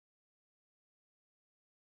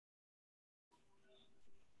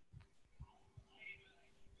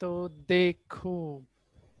तो देखो,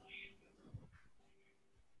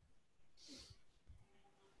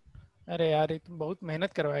 अरे यार ये तुम बहुत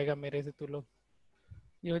मेहनत करवाएगा मेरे से तू लोग।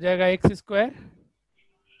 ये हो जाएगा x square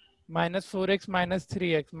minus 4x minus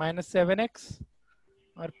 3x minus 7x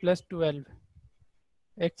और plus 12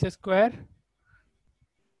 x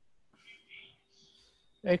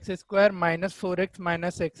square minus 4x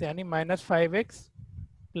minus x यानी माइनस 5x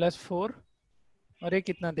प्लस 4। और ये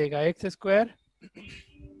कितना देगा एक्स स्क्वायर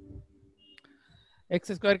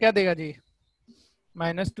क्या देगा जी?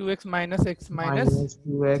 Minus 2x minus x minus minus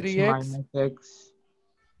 2x 3x minus x।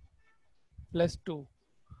 Plus 2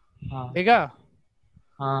 हाँ देगा।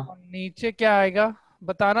 हाँ और नीचे क्या आएगा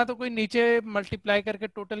बताना तो, कोई नीचे मल्टीप्लाई करके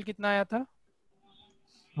टोटल कितना आया था?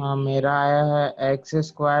 हाँ, मेरा आया है x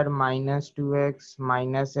square minus 2x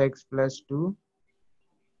minus x plus 2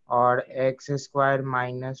 और x square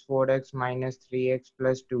minus 4x minus 3x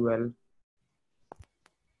plus 12।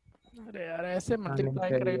 अरे यार ऐसे पता नहीं मल्टीप्लाई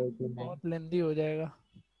सही करेगा है कि तो नहीं। बहुत लेंदी हो जाएगा।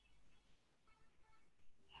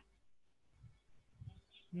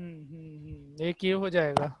 एक ये हो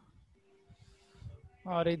जाएगा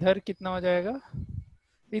और इधर कितना हो जाएगा?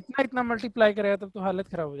 इतना इतना मल्टीप्लाई करेगा तब तो हालत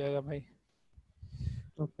खराब हो जाएगा भाई।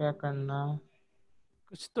 तो क्या करना है?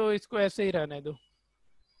 कुछ तो इसको ऐसे ही रहने दो।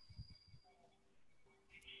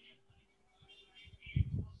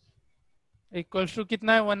 इक्वल्स टू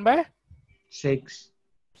कितना है 6।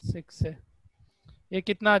 1/6 है। ये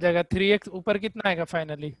कितना आ जाएगा 3x ऊपर कितना आएगा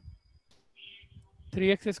finally?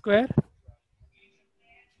 3x²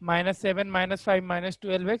 -7 -5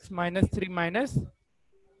 -12x -3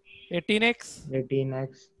 -18x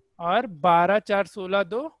 18x। और 12 4 16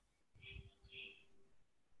 2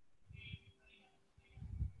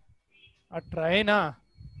 18 है ना?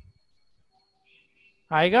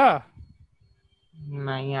 आएगा?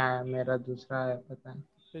 नहीं आया, मेरा दूसरा है, पता नहीं।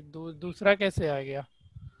 फिर दूसरा कैसे आ गया?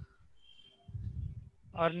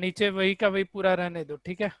 और नीचे वही का वही पूरा रहने दो,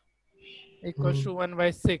 ठीक है। Equals to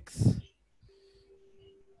 1/6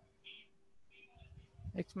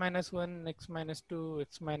 x -1 x -2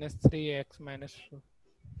 x -3 x -4।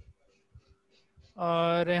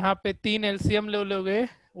 और यहाँ पे 3 एलसीएम ले लोगे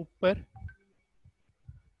ऊपर,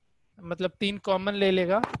 मतलब 3 कॉमन ले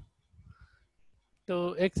लेगा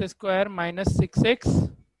तो x² -6x।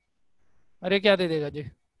 अरे क्या दे देगा जी?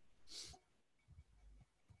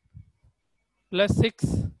 +6।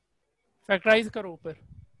 फैक्टराइज करो ऊपर,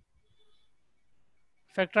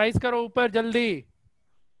 फैक्टराइज करो ऊपर जल्दी।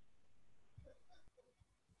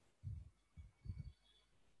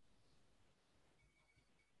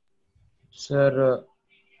 सर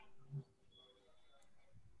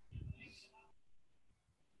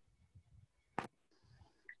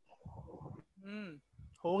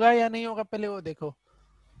होगा या नहीं होगा पहले वो देखो।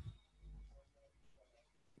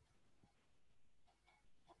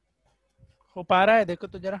 हो पा रहा है देखो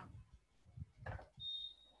तो जरा।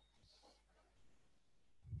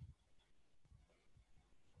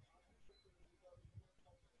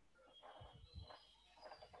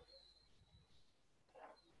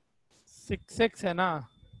 सिक्स एक्स है ना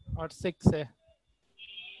और 6 है।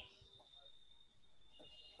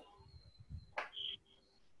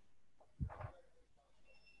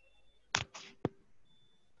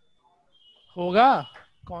 होगा।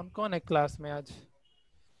 कौन कौन है क्लास में आज?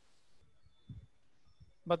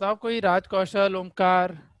 बताओ, कोई राज कौशल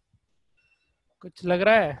ओमकार कुछ लग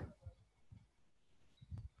रहा है?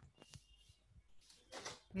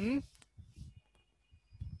 हम्म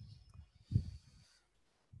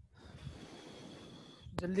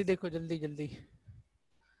जल्दी देखो, जल्दी जल्दी।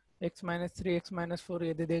 x -3 x -4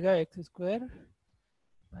 ये दे देगा x²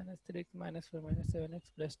 -3 x -4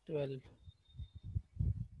 -7x + 12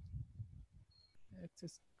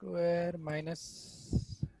 x²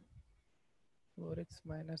 -4x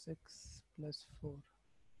 -x + 4।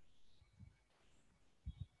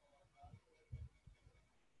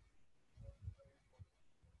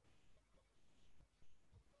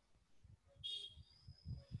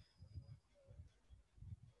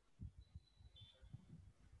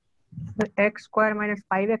 X square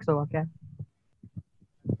 -5x होगा क्या?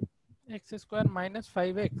 x²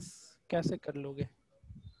 -5x कैसे कर लोगे?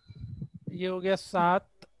 ये हो गया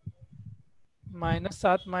 7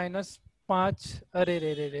 -7 -5। अरे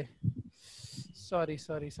रे रे रे, सॉरी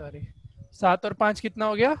सॉरी सॉरी। 7 और 5 कितना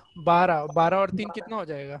हो गया? 12। 12 और 3 कितना हो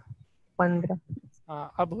जाएगा? 15।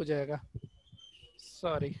 हाँ अब हो जाएगा,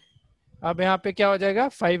 सॉरी। अब यहाँ पे क्या हो जाएगा?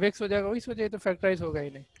 5x हो जाएगा, वही सोचा, तो फैक्टराइज होगा ही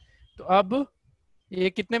नहीं। तो अब ये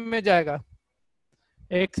कितने में जाएगा?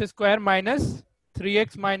 x²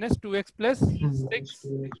 -3x -2x + 6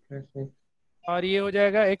 और ये हो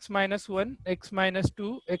जाएगा x -1 x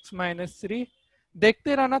 -2 x -3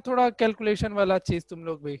 देखते रहना थोड़ा कैलकुलेशन वाला चीज तुम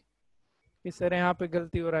लोग भी, कि सर यहाँ पे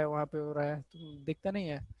गलती हो रहा है, वहां पे हो रहा है, तुम दिखता नहीं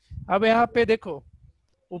है। अब यहाँ पे देखो,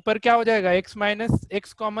 ऊपर क्या हो जाएगा, x माइनस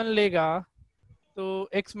एक्स कॉमन लेगा तो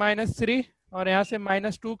x माइनस थ्री, और यहाँ से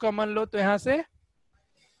 -2 कॉमन लो तो यहाँ से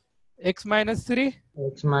x minus three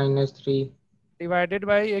x-3 divided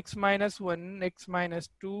by x minus one, x minus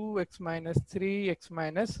two, x minus three, x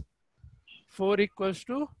minus four equals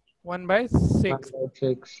to 1/6।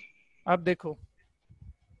 1/6। अब देखो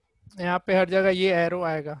यहाँ पे हर जगह ये एरो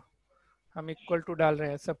आएगा, हम इक्वल टू डाल रहे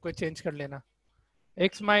हैं, सबको चेंज कर लेना।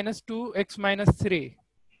 x minus two, x minus three,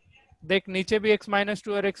 देख नीचे भी x माइनस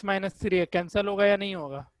टू और x माइनस थ्री है, कैंसिल होगा या नहीं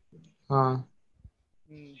होगा? हाँ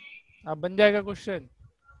अब बन जाएगा क्वेश्चन,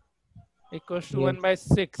 इक्वल्स टू ये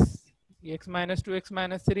 1/6, x minus two, x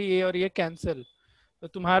minus three, ये और ये कैंसिल, तो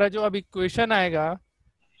तुम्हारा जो अब इक्वेशन आएगा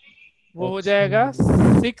वो हो x जाएगा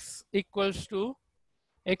 6 equals to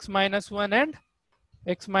x minus one and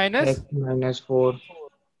x minus x-4।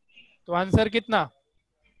 तो आंसर कितना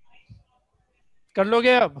कर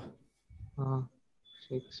लोगे अब? हाँ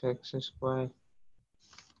 6x²।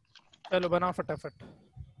 चलो बनाओ फटाफट।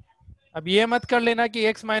 अब ये मत कर लेना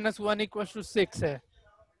कि x minus one equal to 6 है।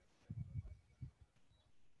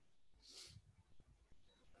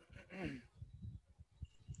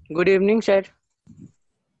 Good evening sir.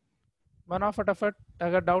 बनाओ फटाफट,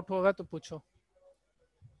 अगर डाउट होगा तो पूछो।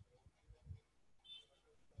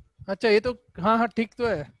 अच्छा ये तो हाँ हाँ ठीक तो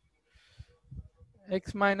है,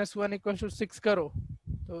 x minus one equal to 6 करो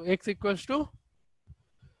तो x इक्वल टू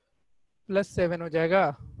 +7 हो जाएगा।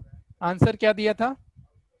 आंसर क्या दिया था?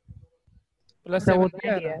 अच्छा, वो +7 तो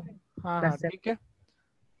दिया है दिया ना? है। हाँ हाँ +7। ठीक है।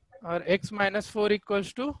 और x minus four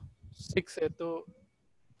equals to 6 है, तो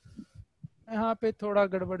यहाँ पे थोड़ा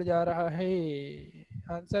गड़बड़ जा रहा है।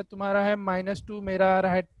 आंसर तुम्हारा है -2, मेरा आ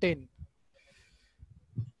रहा है 10।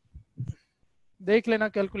 देख लेना,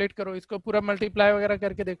 कैलकुलेट करो इसको, पूरा मल्टीप्लाई वगैरह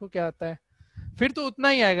करके देखो क्या आता है, फिर तो उतना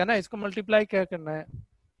ही आएगा ना, इसको मल्टीप्लाई क्या करना है।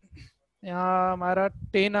 यहाँ हमारा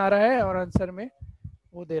 10 आ रहा है और आंसर में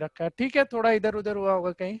वो दे रखा है। ठीक है, थोड़ा इधर उधर हुआ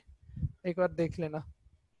होगा कहीं, एक बार देख लेना।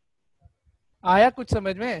 आया कुछ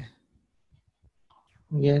समझ में?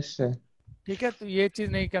 Yes sir. ठीक है, तो ये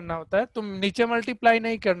चीज नहीं करना होता है, तुम नीचे मल्टीप्लाई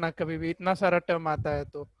नहीं करना कभी भी, इतना सारा टर्म आता है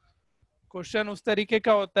तो। क्वेश्चन उस तरीके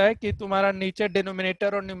का होता है कि तुम्हारा नीचे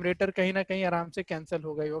डिनोमिनेटर और न्यूमरेटर कहीं ना कहीं आराम से कैंसिल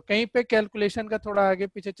हो गई हो, कहीं पे कैलकुलेशन का थोड़ा आगे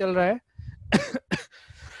पीछे चल रहा है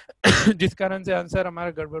जिस कारण से आंसर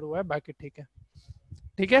हमारा गड़बड़ हुआ है, बाकी ठीक है।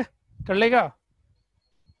 ठीक है, कर लेगा?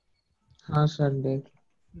 हाँ सर देख।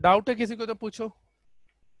 डाउट है किसी को तो पूछो।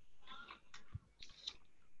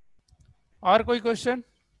 और कोई क्वेश्चन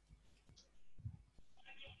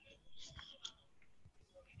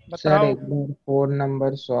सर बताओ? एक बार 4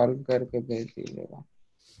 नंबर सॉल्व करके भेज दीजिएगा।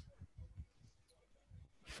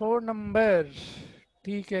 4 नंबर,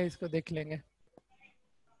 ठीक है, इसको देख लेंगे।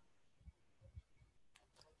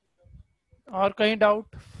 और कहीं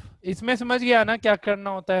डाउट? इसमें समझ गया ना क्या करना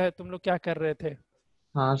होता है, तुम लोग क्या कर रहे थे?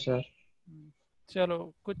 हाँ सर।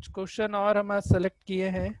 चलो कुछ क्वेश्चन और हम सेलेक्ट किए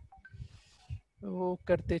हैं, वो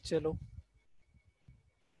करते चलो।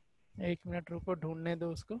 एक मिनट रुको, ढूंढने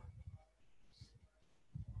दो उसको।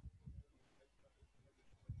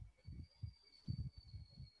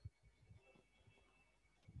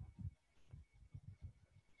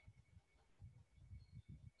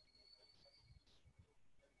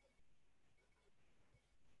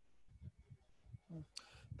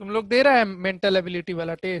 तुम लोग दे रहा है मेंटल एबिलिटी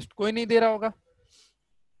वाला टेस्ट? कोई नहीं दे रहा होगा?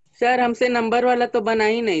 सर हमसे नंबर वाला तो बना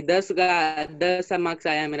ही नहीं, 10 मार्क्स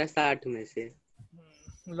आया मेरा 60 में से।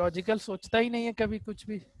 लॉजिकल सोचता ही नहीं है कभी कुछ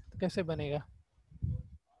भी, तो कैसे बनेगा?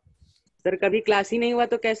 सर कभी क्लास ही नहीं हुआ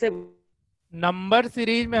तो कैसे? नंबर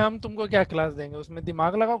सीरीज में हम तुमको क्या क्लास देंगे, उसमें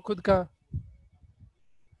दिमाग लगाओ खुद का।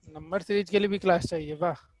 नंबर सीरीज के लिए भी क्लास चाहिए?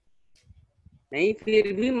 वाह। नहीं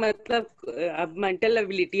फिर भी मतलब अब मेंटल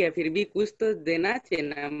एबिलिटी है, फिर भी कुछ तो देना चाहिए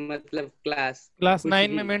ना, मतलब क्लास क्लास कुछ 9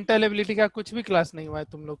 भी। में मेंटल एबिलिटी का कुछ भी क्लास नहीं हुआ है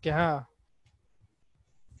तुम लोग के? हाँ,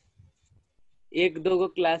 एक दो गो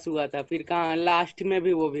क्लास हुआ था, फिर कहाँ लास्ट में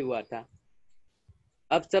भी वो भी हुआ था।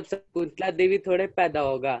 अब सब शकुंतला देवी थोड़े पैदा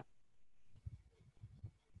होगा।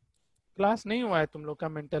 क्लास नहीं हुआ है तुम लोग का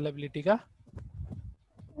मेंटल एबिलिटी का?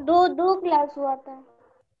 दो दो क्लास हुआ था।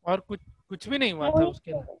 और कुछ कुछ भी नहीं हुआ था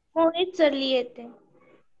उसके लिए? मोहित सर लिए थे।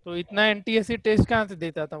 तो इतना एनटीएससी टेस्ट कहाँ से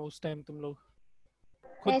देता था उस टाइम तुम लोग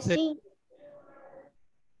खुद से? ऐसी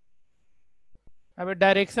अबे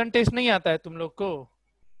डायरेक्शन टेस्ट नहीं आता है तुम लोग को?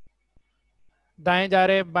 दाएं जा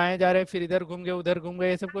रहे बाएं जा रहे, फिर इधर घूम गए उधर घूम गए,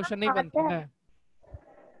 ये सब क्वेश्चन नहीं बनते आता है। ना?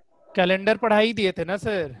 कैलेंडर पढ़ाई दिए थे ना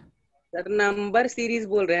सर? सर नंबर सीरीज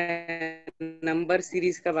बोल रहे हैं, नंबर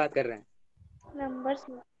सीरीज का बात कर रहे हैं। नंबर्स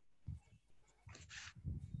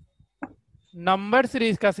नंबर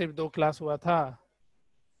सीरीज का सिर्फ 2 क्लास हुआ था।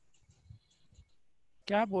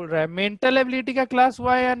 क्या बोल रहा है? मेंटल एबिलिटी का क्लास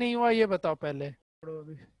हुआ है या नहीं हुआ ये बताओ पहले।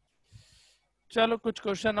 अभी चलो कुछ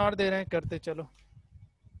क्वेश्चन और दे रहे हैं, करते चलो।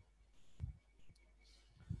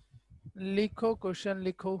 लिखो क्वेश्चन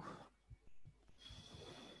लिखो।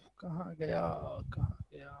 कहाँ गया कहाँ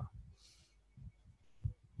गया?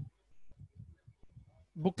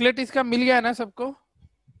 बुकलेट इसका मिल गया है ना सबको? Yes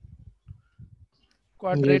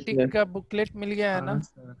quadratic sir. का बुकलेट मिल गया है ना? हाँ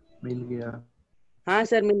सर मिल गया। हाँ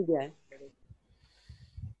सर मिल गया है।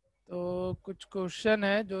 तो कुछ क्वेश्चन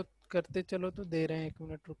है जो करते चलो, तो दे रहे हैं, 1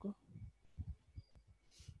 मिनट रुको।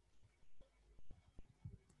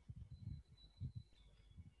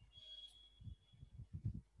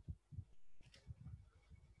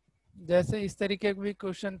 जैसे इस तरीके के भी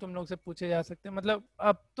क्वेश्चन तुम लोग से पूछे जा सकते हैं, मतलब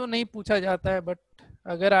अब तो नहीं पूछा जाता है, बट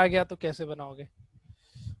अगर आ गया तो कैसे बनाओगे?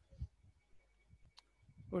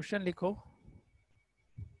 क्वेश्चन लिखो।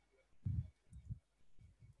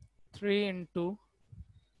 3 into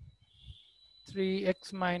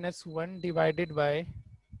 3x minus 1 divided by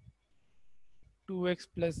 2x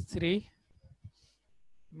plus 3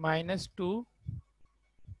 minus 2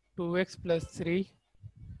 2x plus 3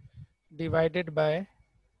 divided by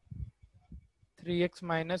 3x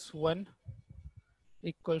minus 1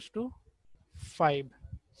 equals to 5.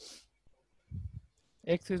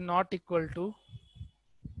 X is not equal to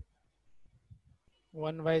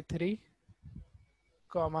 1 by 3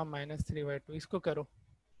 comma minus 3 by 2। इसको करो,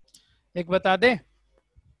 एक बता दे।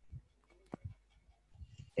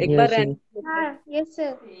 एक बार यस सर। रहने हाँ यस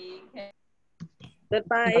सर। सर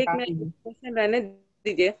एक बता मिनट दीजिए। क्वेश्चन रहने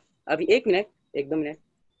दीजिए अभी, 1 मिनट, 1-2 मिनट।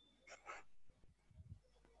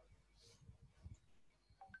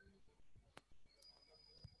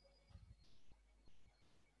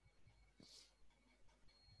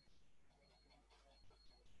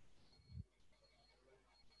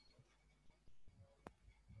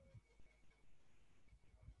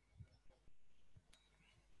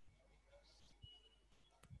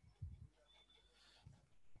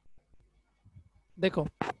 देखो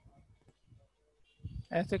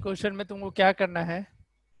ऐसे क्वेश्चन में तुमको क्या करना है,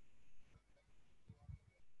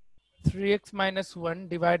 3x minus 1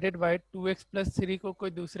 divided by 2x plus 3 को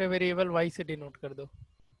कोई दूसरे वेरिएबल y से डिनोट कर दो।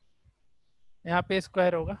 यहाँ पे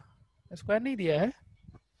स्क्वायर होगा, स्क्वायर नहीं दिया है।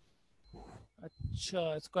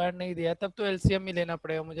 अच्छा स्क्वायर नहीं दिया, तब तो एलसीएम ही लेना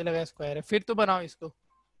पड़ेगा, मुझे लगा स्क्वायर है। फिर तो बनाओ इसको,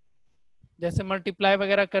 जैसे मल्टीप्लाई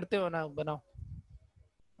वगैरह करते हो ना, बनाओ।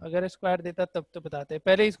 अगर स्क्वायर देता तब तो बताते हैं,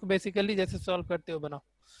 पहले इसको बेसिकली जैसे सॉल्व करते हो बनाओ।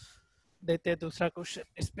 देते हैं दूसरा क्वेश्चन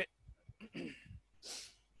इस पे।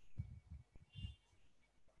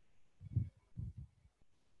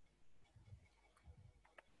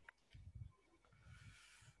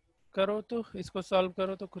 करो तो इसको सॉल्व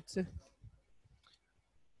करो तो खुद से।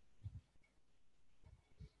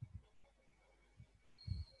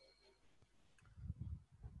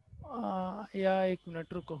 या 1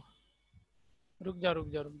 मिनट रुको, रुक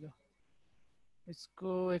जा।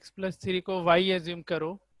 इसको x प्लस 3 को y एज्यूम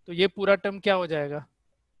करो, तो ये पूरा टर्म क्या हो जाएगा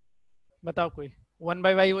बताओ कोई? 1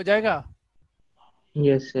 बाई वाई हो जाएगा।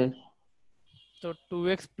 Yes sir. तो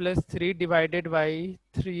 2x plus 3 divided by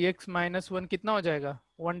 3x minus 1 कितना हो जाएगा?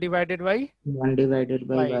 1 divided by 1 divided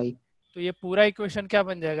by y। Y. तो ये पूरा इक्वेशन क्या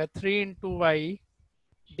बन जाएगा? 3 into Y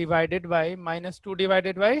divided by minus 2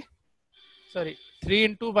 divided by, sorry 3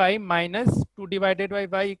 into Y minus 2 divided by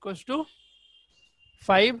Y equals to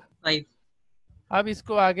 5। अब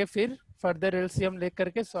इसको आगे फिर फर्दर एलसीएम लेकर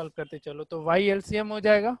के सॉल्व करते चलो, तो y एलसीएम हो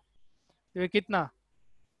जाएगा, तो ये कितना?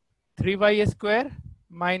 3y square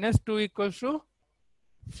minus 2 equals to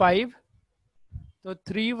 5। तो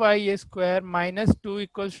 3y square minus 2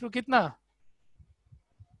 equals to कितना?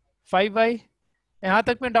 5y। यहां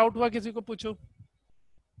तक में डाउट हुआ किसी को? पूछो,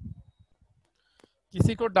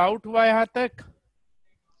 किसी को डाउट हुआ यहाँ तक?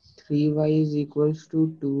 3y is equals to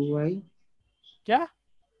 2y। क्या?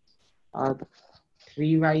 और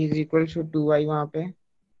 3y is equals to 2y वहाँ पे।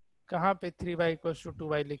 कहाँ पे 3y इक्वल्स टू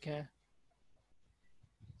 2y लिखे हैं?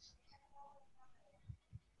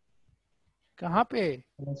 कहाँ पे?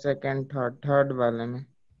 सेकंड थर्ड वाले में।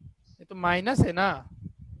 ये तो माइनस है ना।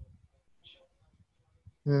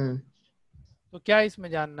 तो क्या इसमें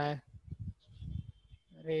जानना है?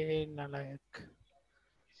 अरे नालायक,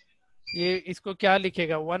 ये इसको क्या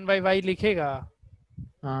लिखेगा? 1 बाई वाई लिखेगा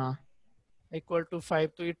हाँ इक्वल टू 5,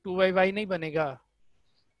 तो ये 2 बाई वाई नहीं बनेगा।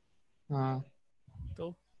 हाँ। तो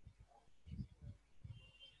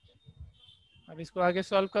अब इसको आगे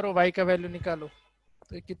सॉल्व करो, y का वैल्यू निकालो,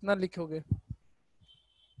 तो ये कितना लिखोगे?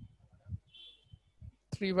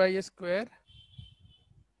 3y square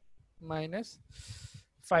minus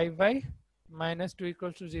 5y -2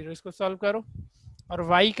 equal to 0। इसको सॉल्व करो और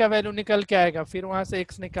y का वैल्यू निकल के आएगा, फिर वहां से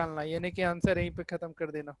x निकालना, यानी कि आंसर यहीं पे खत्म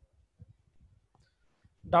कर देना।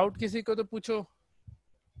 डाउट किसी को तो पूछो।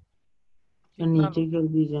 तो कितना नीचे कर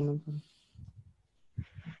दीजिए ना सर।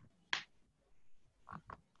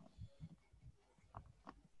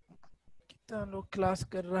 कितना लोग क्लास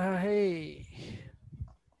कर रहा है?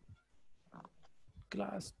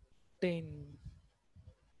 क्लास 10।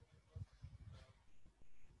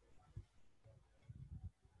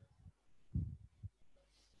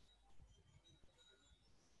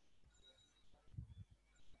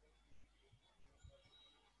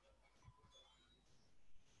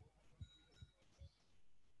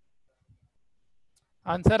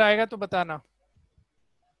 आंसर आएगा तो बताना।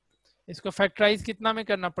 इसको फैक्टराइज कितना में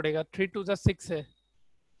करना पड़ेगा? 3 2 जा 6 है।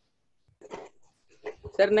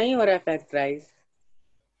 सर नहीं हो रहा है फैक्टराइज।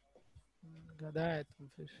 गधा है तुम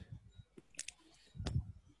फिर।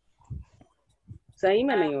 सही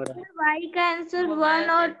में नहीं हो रहा है। y का आंसर 1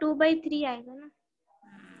 और 2/3 आएगा ना?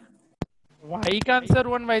 y का आंसर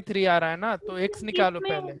 1/3 आ रहा है ना, तो x निकालो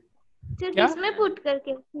पहले। सिर्फ क्या इसमें पुट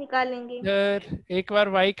करके निकालेंगे? सर, एक बार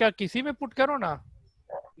y का किसी में पुट करो ना,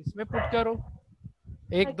 इसमें पुट करो।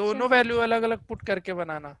 एक अच्छा दोनों वैल्यू अलग अलग पुट करके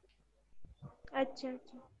बनाना। अच्छा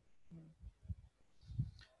अच्छा।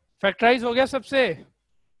 फैक्टराइज हो गया सबसे?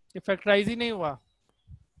 ये फैक्टराइज ही नहीं हुआ?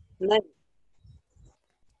 नहीं,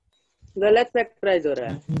 गलत फैक्टराइज हो रहा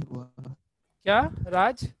है। क्या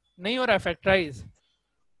राज, नहीं हो रहा है फैक्टराइज?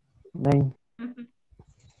 नहीं।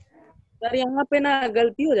 सर यहाँ पे ना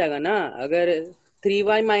गलती हो जाएगा ना, अगर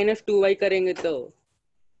 3y - 2y करेंगे तो।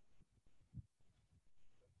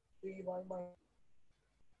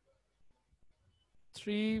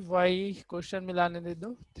 3y क्वेश्चन मिलाने दे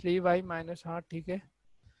दो। 3y माइनस, हाँ ठीक है।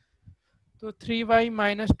 तो 3y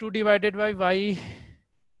 - 2 divided by y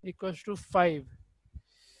equals to 5।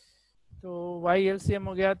 तो y एलसीएम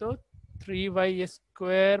हो गया तो 3y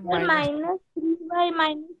square sir minus -3y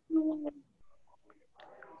 - 2y।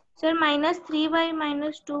 Sir -3y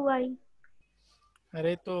 - 2y।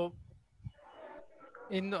 अरे तो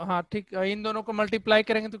हाँ ठीक, इन दोनों को मल्टीप्लाई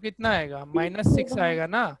करेंगे तो कितना आएगा? -6 आएगा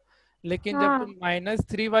ना। लेकिन जब तुम हाँ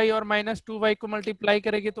 -3y और -2y को मल्टीप्लाई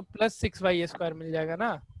करेंगे तो +6y स्क्वायर मिल जाएगा ना।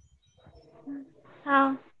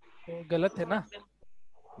 हाँ। तो गलत है ना।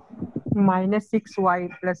 -6y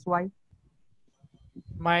 + y।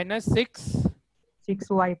 -6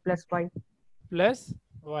 6y + y। Plus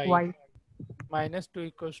y y। -2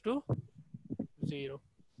 equals to 0।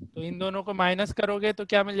 तो इन दोनों को माइनस करोगे तो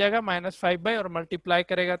क्या मिल जाएगा? -5y, और मल्टीप्लाई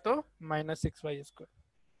करेगा तो -6y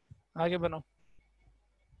स्क्वायर। आगे बनो।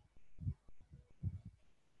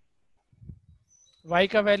 y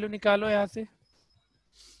का वैल्यू निकालो यहाँ से।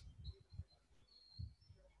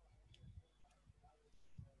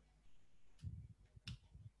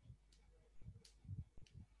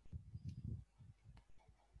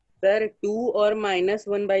 सर 2 और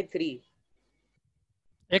 -1/3।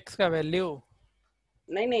 x का वैल्यू,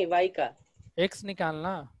 नहीं y का। x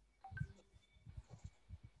निकालना।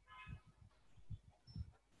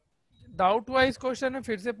 डाउट हुआ इस क्वेश्चन में?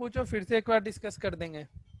 फिर से पूछो, फिर से एक बार डिस्कस कर देंगे।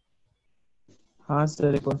 हाँ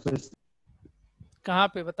सर, एक बार फिर से। कहाँ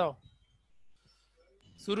पे बताओ,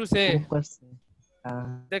 शुरू से। ऊपर से।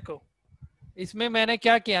 हाँ। देखो, इसमें मैंने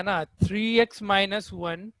क्या किया ना, 3x -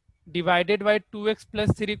 1 डिवाइडेड बाई 2x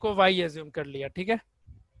 + 3 को y एज्यूम कर लिया। ठीक है,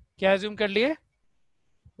 क्या एज्यूम कर लिए?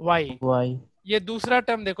 y। वाई। ये दूसरा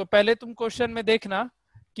टर्म देखो, पहले तुम क्वेश्चन में देखना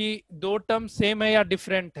कि दो टर्म सेम है या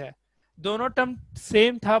डिफरेंट है। दोनों टर्म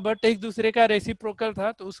सेम था बट एक दूसरे का रेसिप्रोकल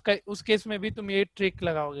था, तो उस केस में भी तुम ये ट्रिक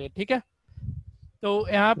लगाओगे। ठीक है, तो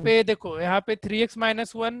यहाँ पे देखो, यहाँ पे 3x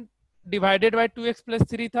 - 1 डिवाइडेड बाई 2x +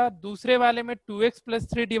 3 था, दूसरे वाले में 2x +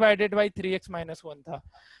 3 डिवाइडेड बाई 3x - 1 था।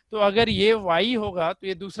 तो अगर ये y होगा तो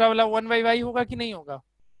ये दूसरा वाला 1/y होगा कि नहीं होगा?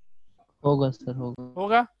 होगा सर, होगा।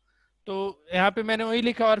 होगा। तो यहाँ पे मैंने वही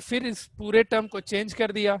लिखा और फिर इस पूरे टर्म को चेंज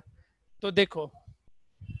कर दिया। तो देखो,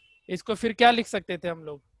 इसको फिर क्या लिख सकते थे हम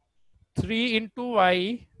लोग? 3 ×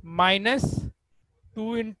 y -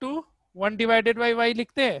 2 × 1 डिवाइडेड बाई y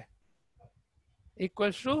लिखते हैं,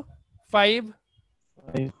 इक्वल्स टू 5।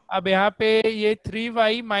 अब यहाँ पे ये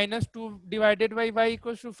 3y - 2 divided by y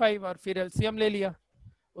equals to 5, और फिर एलसीएम ले लिया।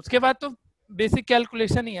 उसके बाद तो बेसिक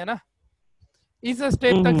कैलकुलेशन ही है ना। इस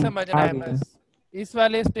स्टेप तक समझना आ है, गया। बस इस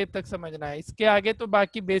वाले स्टेप तक समझना है। इसके आगे तो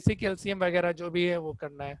बाकी बेसिक एलसीएम वगैरह जो भी है वो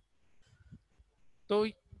करना है। तो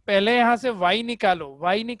पहले यहाँ से y निकालो,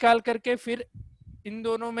 y निकाल करके फिर इन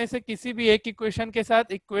दोनों में से किसी भी एक इक्वेशन के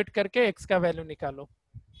साथ इक्वेट करके x का वैल्यू निकालो।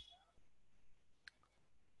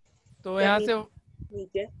 तो सर यहाँ से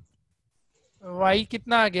नीचे y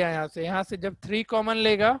कितना आ गया? यहाँ से जब 3 कॉमन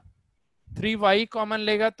लेगा 3y कॉमन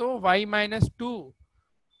लेगा तो y माइनस 2,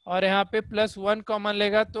 और यहाँ पे +1 कॉमन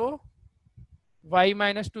लेगा तो y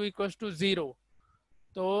माइनस 2 इक्वल्स टू 0।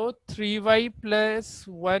 तो 3y +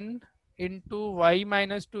 1 into Y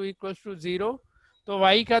minus 2 equals to 0। तो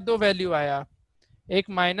y का दो वैल्यू आया, एक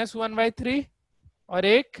 -1/3 और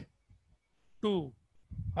एक 2।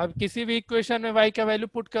 अब किसी भी इक्वेशन में y का वैल्यू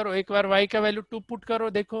पुट करो, एक बार y का वैल्यू 2 पुट करो,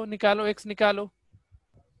 देखो निकालो, x निकालो।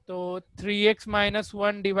 तो 3x -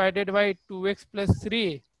 1 divided by 2x +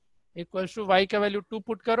 3 equals to y का वैल्यू 2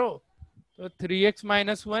 पुट करो, तो 3x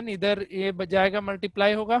 - 1 इधर ये जाएगा,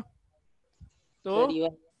 मल्टीप्लाई होगा, तो सर ये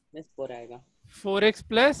 -4 आएगा। 4x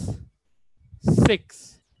 +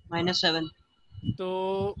 6 -7। तो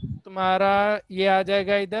तुम्हारा ये आ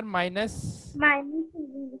जाएगा इधर -7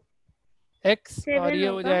 -x, और ये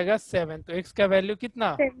हो होगा। जाएगा 7। तो x का वैल्यू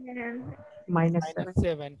कितना? 7 -7।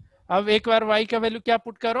 -7। अब एक बार y का वैल्यू क्या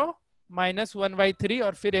पुट करो, -1/3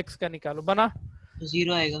 और फिर x का निकालो, बना?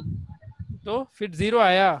 0 आएगा। तो फिर 0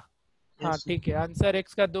 आया। हाँ Yes, sir. ठीक है, आंसर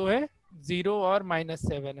x का 2 है, 0 और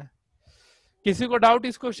 -7 है। किसी को डाउट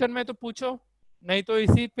इस क्वेश्चन में तो पूछो, नहीं तो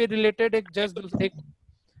इसी पे रिलेटेड एक जस्ट एक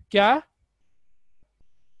क्या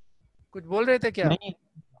कुछ बोल रहे थे क्या?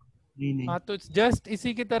 नहीं। हाँ तो जस्ट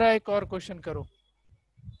इसी की तरह एक और क्वेश्चन करो।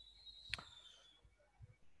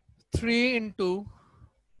 3 इंटू,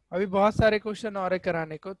 अभी बहुत सारे क्वेश्चन और है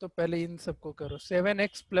कराने को, तो पहले इन सबको करो।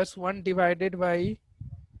 7x + 1 डिवाइडेड बाई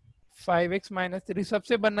 5x - 3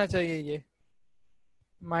 सबसे बनना चाहिए ये,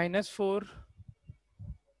 -4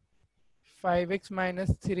 5x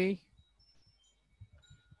 - 3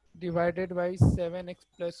 divided by 7x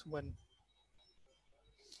 + 1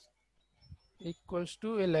 equals to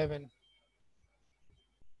 11.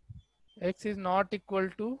 X is not equal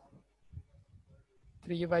to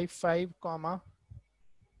 3/5,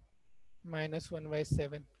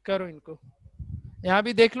 -1/7। करो इनको, यहाँ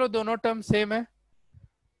भी देख लो दोनों टर्म सेम है,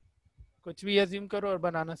 कुछ भी अज्यूम करो और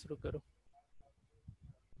बनाना शुरू करो।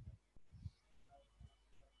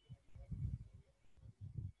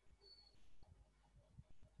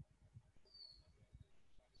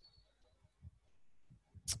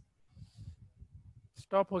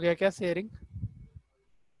 स्टॉप हो गया क्या शेयरिंग?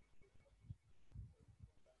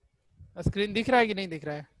 स्क्रीन दिख रहा है कि नहीं दिख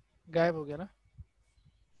रहा है? गायब हो गया ना?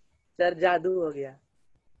 सर जादू हो गया।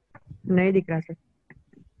 नहीं दिख रहा सर।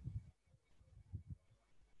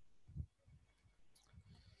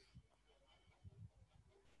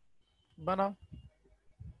 बनाओ।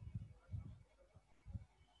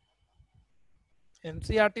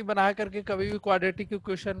 एनसीईआरटी बना करके कभी भी क्वाड्रेटिक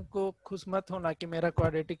इक्वेशन को खुश मत होना कि मेरा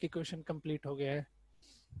क्वाड्रेटिक इक्वेशन कंप्लीट हो गया है।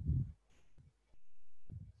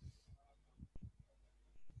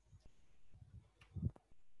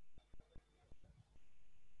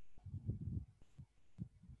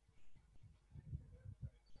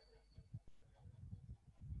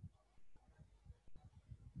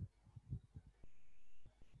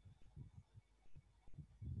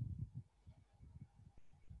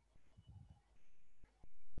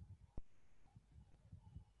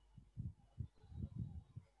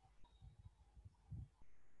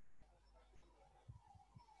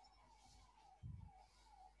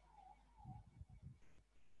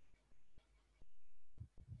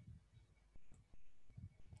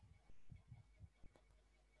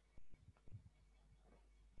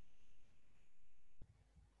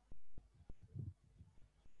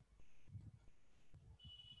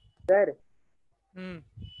 सर हम्म,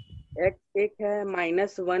 एक है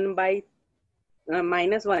 -1/,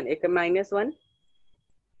 -1, एक -1।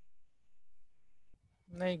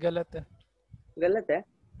 नहीं गलत है। गलत है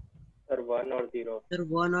सर 1 और 0। सर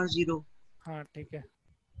 1 और 0। हाँ ठीक है,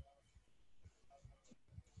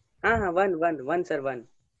 हाँ 1 सर 1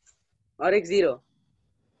 और एक 0।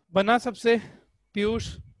 बना सबसे?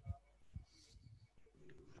 Piyush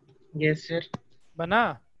yes sir. बना?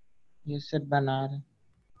 यस सर बना रहे।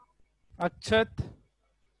 अक्षत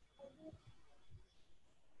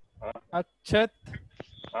हाँ अक्षत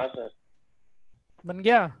हाँ सर। बन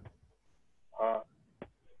गया? हाँ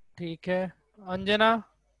ठीक है। अंजना?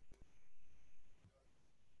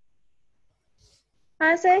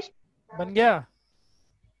 हाँ सर, बन गया?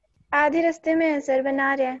 आधे रास्ते में है सर,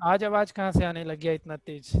 बना रहे हैं। आज आवाज कहाँ से आने लग गया इतना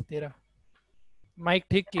तेज तेरा? माइक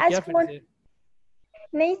ठीक की आज क्या फिर फोन से?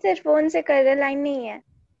 नहीं सर, फोन से कर रहे, लाइन नहीं है।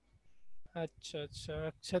 अच्छा अच्छा,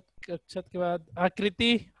 अक्षत अक्षत के बाद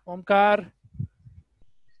आकृति, ओमकार।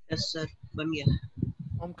 यस सर बन गया।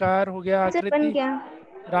 ओमकार हो गया, सर बन आकृति,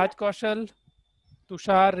 गया। राज कौशल,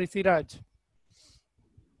 तुषार, ऋषिराज।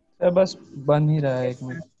 सर बस बन ही रहा है, 1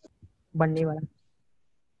 मिनट। बनने वाला।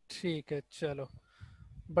 ठीक है चलो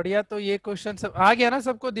बढ़िया। तो ये क्वेश्चन सब आ गया ना,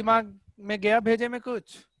 सबको दिमाग में गया भेजे में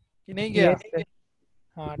कुछ? कि नहीं गया? Yes sir.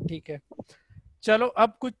 हाँ ठीक है। चलो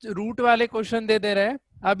अब कुछ रूट वाले क्वेश्चन दे रहे हैं।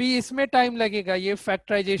 अभी इसमें टाइम लगेगा, ये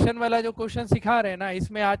फैक्टराइजेशन वाला जो क्वेश्चन सिखा रहे हैं ना,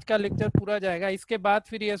 इसमें आज का लेक्चर पूरा जाएगा, इसके बाद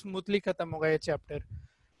फिर ये स्मूथली खत्म होगा ये चैप्टर।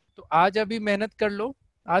 तो आज अभी मेहनत कर लो,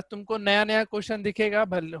 आज तुमको नया नया क्वेश्चन दिखेगा,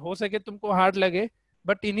 भले हो सके तुमको हार्ड लगे,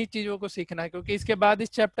 बट इन्हीं चीजों को सीखना है, क्योंकि इसके बाद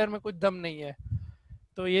इस चैप्टर में कुछ दम नहीं है।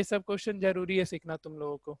 तो ये सब क्वेश्चन जरूरी है सीखना तुम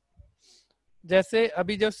लोगों को। जैसे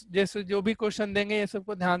अभी जैसे जो भी क्वेश्चन देंगे ये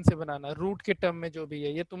सबको ध्यान से बनाना, रूट के टर्म में जो भी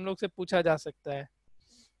है ये तुम लोग से पूछा जा सकता है।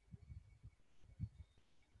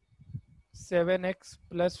 7x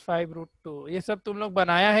 + 5√2 ये सब तुम लोग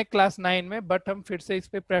बनाया है क्लास 9 में, बट हम फिर से इस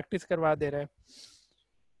पे प्रैक्टिस करवा दे रहे हैं।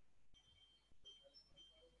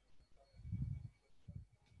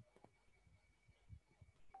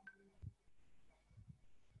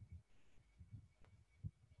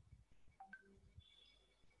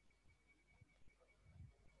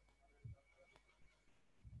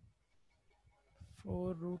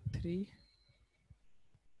 (4√3)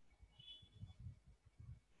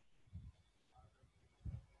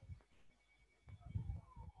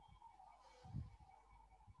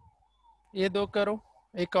 ये दो करो,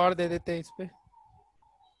 एक और दे देते हैं इस पे।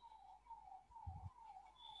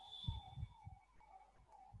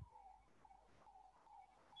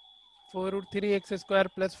 (4√3x² +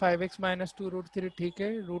 5x - 2√3) ठीक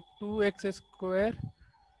है। (√2x² -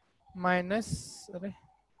 अरे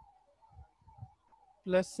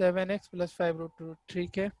 +7x + 5√2)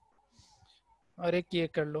 ठीक है। और एक ये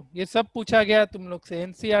कर लो, ये सब पूछा गया तुम लोग से,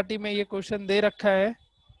 एनसीईआरटी में ये क्वेश्चन दे रखा है।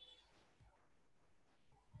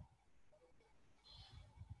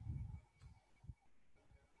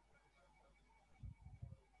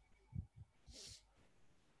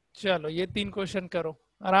 चलो ये 3 क्वेश्चन करो,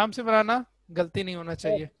 आराम से बनाना, गलती नहीं होना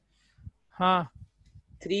चाहिए। हाँ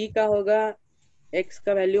 3 का होगा x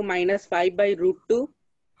का वैल्यू -5/√2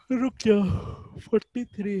 रुक जाओ,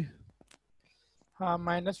 43। हाँ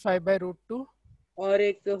 -5/√2 और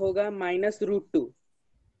एक होगा -√2।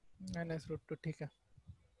 -√2 ठीक है।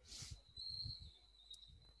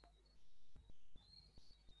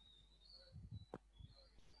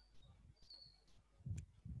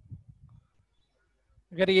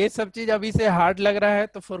 अगर ये सब चीज अभी से हार्ड लग रहा है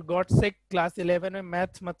तो फॉर गॉड सेक क्लास 11 में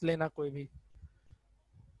मैथ्स मत लेना कोई भी।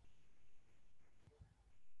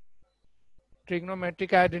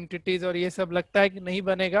 ट्रिग्नोमेट्रिक आइडेंटिटीज और ये सब लगता है कि नहीं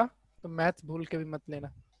बनेगा तो मैथ्स भूल के भी मत लेना।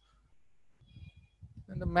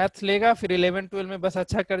 तो मैथ्स लेगा फिर 11-12 में बस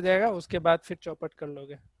अच्छा कर जाएगा, उसके बाद फिर चौपट कर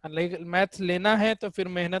लोगे। मैथ्स लेना है तो फिर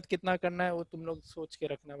मेहनत कितना करना है वो तुम लोग सोच के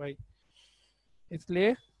रखना भाई,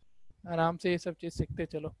 इसलिए आराम से ये सब चीज सीखते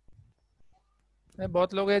चलो।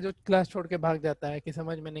 बहुत लोग हैं जो क्लास छोड़ के भाग जाता है कि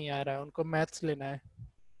समझ में नहीं आ रहा है, उनको मैथ्स लेना है,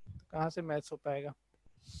 तो कहाँ से मैथ्स हो पाएगा।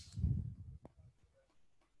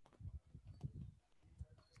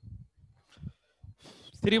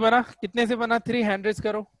 थ्री बना, कितने से बना 3? हैंड रेज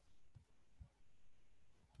करो।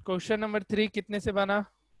 क्वेश्चन नंबर 3 कितने से बना?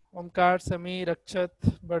 ओमकार, समीर, अक्षत,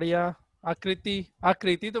 बढ़िया। आकृति,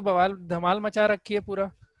 आकृति तो बवाल धमाल मचा रखी है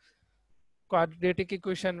पूरा क्वाड्रेटिक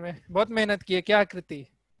इक्वेशन में, बहुत मेहनत की है क्या आकृति?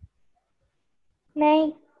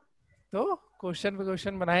 नहीं, तो क्वेश्चन पे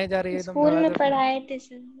क्वेश्चन बनाए जा रही है एकदम स्कूल में धड़ाधड़। पढ़ाए थे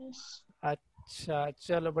सर बस। अच्छा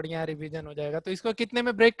चलो बढ़िया, रिवीजन हो जाएगा। तो इसको कितने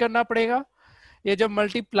में ब्रेक करना पड़ेगा? ये जब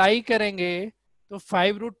मल्टीप्लाई करेंगे तो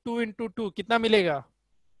 5√2 × 2 कितना मिलेगा?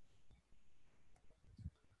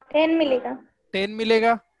 10 मिलेगा। 10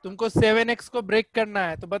 मिलेगा। तुमको 7x को ब्रेक करना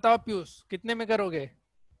है, तो बताओ पीयूष कितने में करोगे?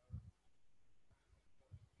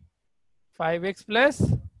 5x +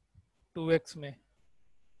 2x में।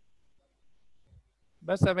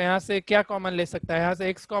 बस अब यहां से क्या कॉमन ले सकता है? यहां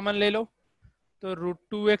से x कॉमन ले लो तो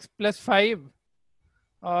 √2x + 5,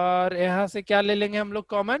 और यहां से क्या ले लेंगे हम लोग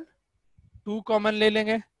कॉमन? 2 कॉमन ले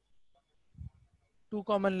लेंगे, 2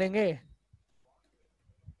 कॉमन लेंगे।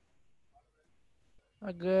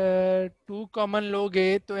 अगर 2 कॉमन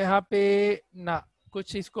लोगे तो यहाँ पे ना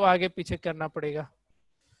कुछ इसको आगे पीछे करना पड़ेगा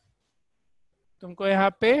तुमको।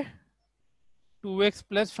 यहाँ पे 2x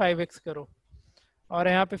 + 5x करो, और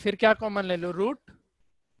यहाँ पे फिर क्या कॉमन ले लो?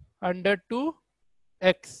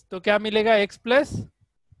 √2x, तो क्या मिलेगा? x +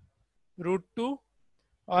 √2,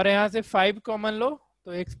 और यहाँ से 5 कॉमन लो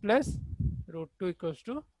तो x + √2 =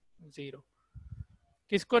 0।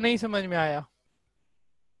 किसको नहीं समझ में आया?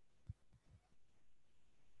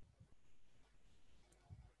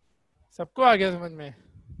 सबको आ गया समझ में?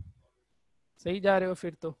 सही जा रहे हो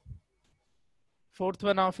फिर तो। फोर्थ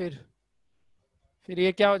बनाओ फिर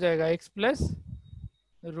ये क्या हो जाएगा? x +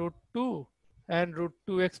 √2 and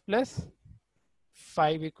 √2x +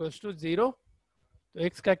 5 = 0। तो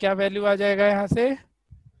x का क्या वैल्यू आ जाएगा यहाँ से?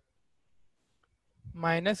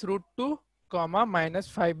 -√2 कॉमा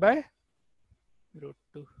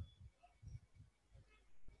 -5/√2।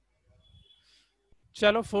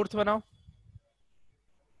 चलो फोर्थ बनाओ।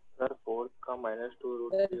 सर फोर्थ का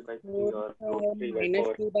 -2√3/3 और माइनस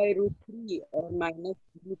 √3/4। 2/√3 और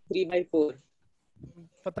 -√3/4।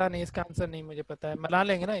 पता नहीं, इसका आंसर नहीं मुझे पता है, बना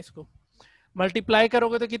लेंगे ना इसको। मल्टीप्लाई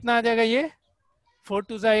करोगे तो कितना आ जाएगा ये 4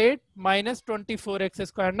 2 8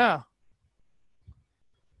 -24x² ना।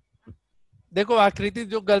 देखो आकृति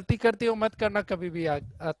जो गलती करती है वो मत करना कभी भी आज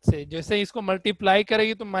से। जैसे इसको मल्टीप्लाई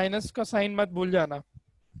करेगी तो माइनस का साइन मत भूल जाना।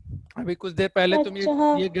 अभी कुछ देर पहले तुम अच्छा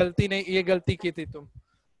हाँ। ये गलती की थी तुम,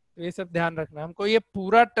 तो ये सब ध्यान रखना। हमको ये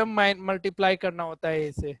पूरा टर्म मल्टीप्लाई करना होता है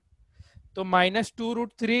इसे। तो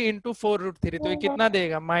 -2√3 इंटू 4√3, तो ये कितना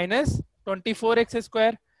देगा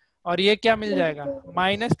 -24x²। और ये क्या मिल जाएगा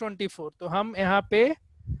 -24। तो हम यहाँ पे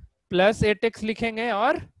 +8x लिखेंगे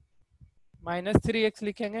और -3x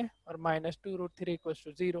लिखेंगे और -2√3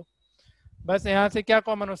 = 0। बस यहाँ से क्या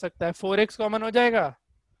कॉमन हो सकता है, 4x कॉमन हो जाएगा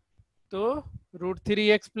तो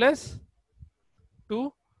 √3x +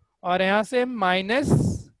 2, और यहाँ से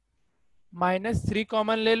 -3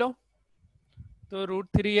 कॉमन ले लो तो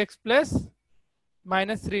 √3x +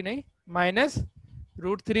 -3 नहीं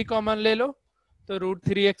 -√3 कॉमन ले लो तो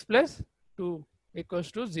 √3x + 2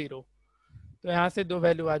 = 0। तो यहाँ से 2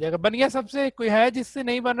 वैल्यू आ जाएगा। बन गया सबसे? कोई है जिससे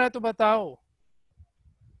नहीं बन रहा है तो बताओ।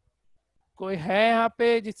 कोई है यहाँ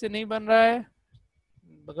पे जिससे नहीं बन रहा है?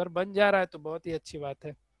 अगर बन जा रहा है तो बहुत ही अच्छी बात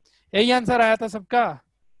है। यही आंसर आया था सबका?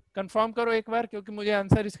 कंफर्म करो एक बार, क्योंकि मुझे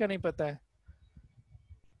आंसर इसका नहीं पता है।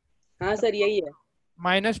 हाँ सर यही है।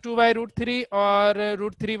 -2/√3 और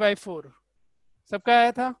 √3/4 सबका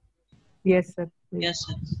आया था? Yes sir. Yes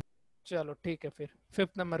sir. चलो ठीक है, फिर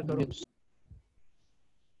 5th नंबर करो।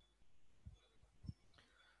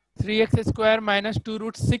 3x² -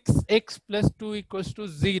 2√6x + 2 =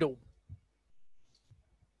 0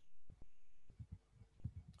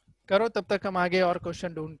 करो, तब तक हम आगे और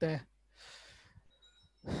क्वेश्चन ढूंढते हैं।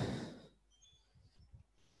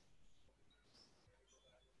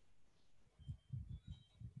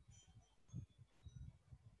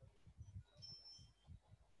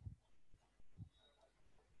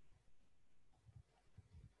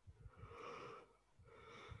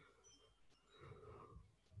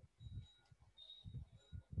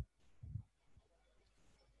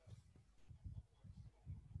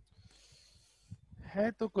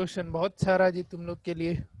 है तो क्वेश्चन बहुत सारा जी, तुम लोग के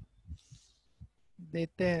लिए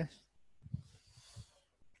देते हैं।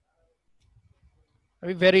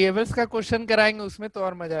 अभी वेरिएबल्स का क्वेश्चन कराएंगे, उसमें तो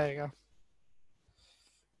और मजा आएगा।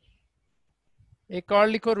 एक और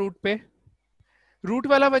लिखो रूट पे। रूट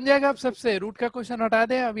वाला बन जाएगा अब सबसे। रूट का क्वेश्चन हटा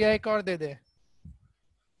दे अब, या एक और दे दे,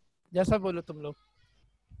 जैसा बोलो तुम लोग।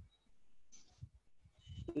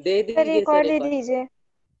 दे सर दीजिए एक और सर, दे एक और। दीजिए।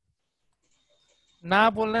 ना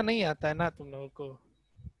बोलना नहीं आता है ना तुम लोगों को।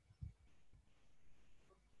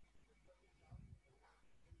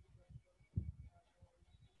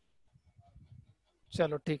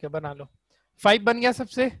 चलो ठीक है, बना लो। 5 बन गया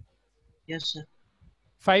सबसे? Yes sir.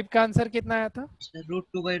 5 का आंसर कितना आया था? सर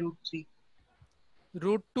 √2/√3।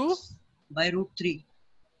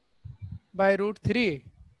 √2/√3।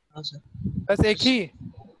 हाँ सर। बस एक ही?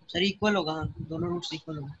 सर इक्वल होगा, हाँ दोनों रूट्स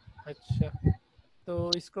इक्वल होगा। अच्छा,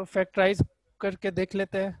 तो इसको फैक्टराइज करके देख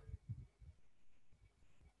लेते हैं।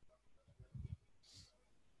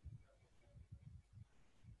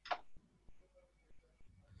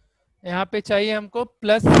 यहाँ पे चाहिए हमको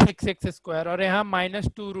 +6x² और यहाँ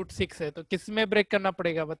 -2√6 है, तो किस में ब्रेक करना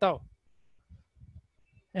पड़ेगा बताओ?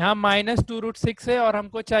 यहाँ -2√6 है और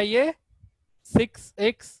हमको चाहिए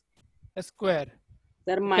 6x², सर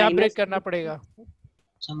तो क्या ब्रेक करना पपड़ेगा?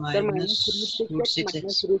 Sir sir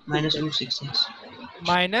 -√6x -√6x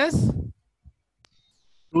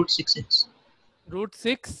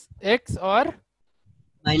 -√6x और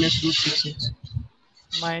 -√6x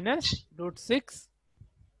 -√6x,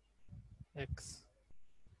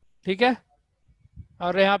 ठीक है।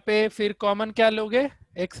 और यहाँ पे फिर कॉमन क्या लोगे?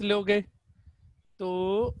 x लोगे,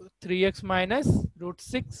 तो 3x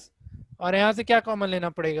 -√6, और यहाँ से क्या कॉमन लेना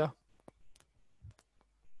पड़ेगा?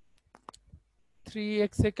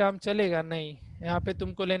 3x से काम चलेगा नहीं, यहाँ पे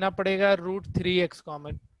तुमको लेना पड़ेगा √3x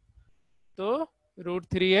कॉमन, तो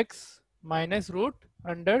 √3x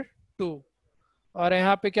 -√2, और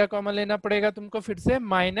यहाँ पे क्या कॉमन लेना पड़ेगा तुमको फिर से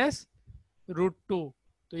 -√2,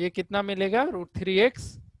 तो ये कितना मिलेगा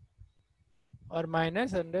 √3x और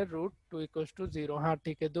 -√2 = 0। हाँ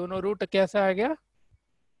ठीक है, दोनों रूट कैसा आ गया?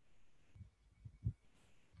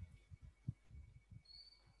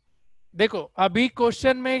 देखो अभी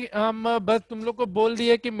क्वेश्चन में हम बस तुम लोग को बोल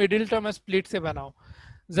दिए कि मिडिल टर्म स्प्लिट से बनाओ।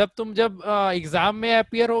 जब एग्जाम में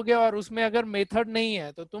अपियर हो गया और उसमें अगर मेथड नहीं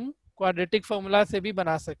है तो तुम क्वाड्रेटिक फॉर्मूला से भी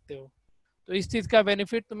बना सकते हो। तो इस चीज का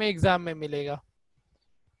बेनिफिट तुम्हें एग्जाम में मिलेगा।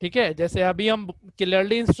 ठीक है, जैसे अभी हम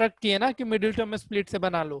क्लियरली इंस्ट्रक्ट किए ना कि मिडिल टर्म में स्प्लिट से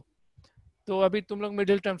बना लो, तो अभी तुम लोग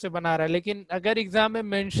मिडिल टर्म से बना रहा है, लेकिन अगर एग्जाम में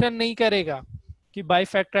मेंशन नहीं करेगा कि बाय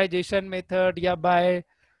फैक्टराइजेशन मेथड या बाय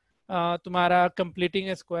तुम्हारा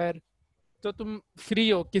कंप्लीटिंग स्क्वायर, तो तुम फ्री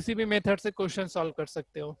हो, किसी भी मेथड से क्वेश्चन सॉल्व कर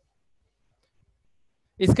सकते हो।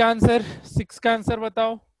 इसका आंसर 6 का आंसर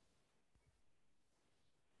बताओ,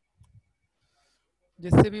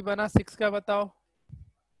 जिससे भी बना 6 का बताओ।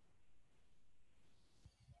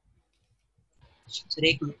 सर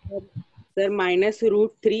एक मिनट। सर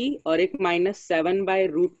 -√3 और एक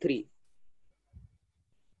 -7/√3।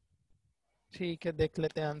 ठीक है, देख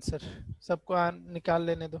लेते हैं आंसर, सबको निकाल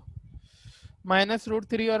लेने दो।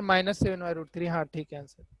 -√3 और -7/√3, हाँ ठीक है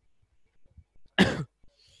आंसर।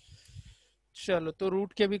 चलो, तो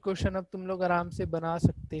रूट के भी क्वेश्चन अब तुम लोग आराम से बना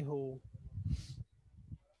सकते हो।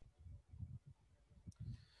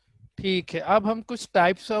 ठीक है, अब हम कुछ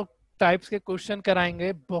टाइप्स के क्वेश्चन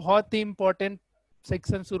कराएंगे। बहुत ही इंपॉर्टेंट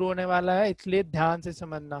सेक्शन शुरू होने वाला है, इसलिए ध्यान से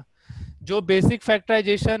समझना। जो बेसिक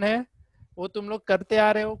फैक्टराइजेशन है वो तुम लोग करते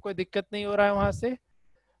आ रहे हो, कोई दिक्कत नहीं हो रहा है वहां से,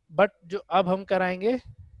 बट जो अब हम कराएंगे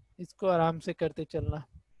इसको आराम से करते चलना।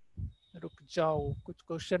 रुक जाओ, कुछ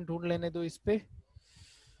क्वेश्चन ढूंढ लेने दो इस पे।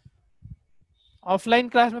 ऑफलाइन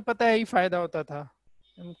क्लास में पता है यही फायदा होता था,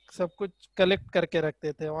 हम सब कुछ कलेक्ट करके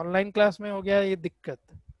रखते थे। ऑनलाइन क्लास में हो गया ये दिक्कत,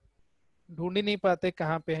 ढूंढ ही नहीं पाते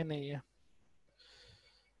कहाँ पे है नहीं है।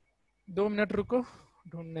 2 मिनट रुको,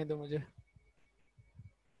 ढूंढने दो मुझे।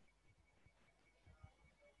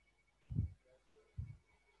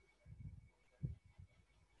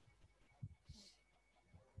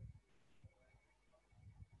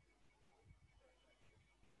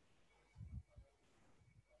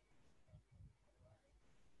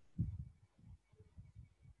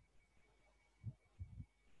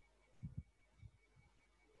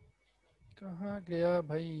 कहाँ गया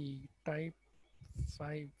भाई? Type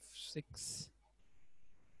 5 6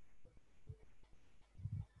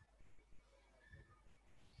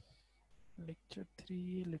 lecture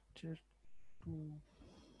 3 lecture 2।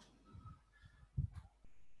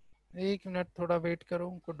 एक मिनट, थोड़ा वेट करो,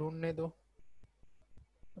 उनको ढूंढने दो।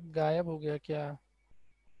 अब गायब हो गया क्या?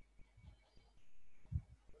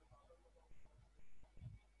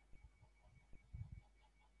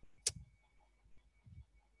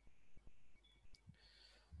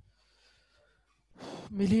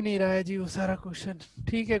 मिल ही नहीं रहा है जी वो सारा क्वेश्चन।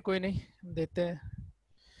 ठीक है, कोई नहीं, देते हैं।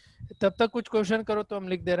 तब तक कुछ क्वेश्चन करो तो हम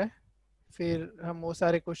लिख दे रहे हैं, फिर हम वो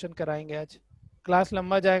सारे क्वेश्चन कराएंगे आज। क्लास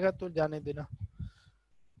लंबा जाएगा तो जाने देना।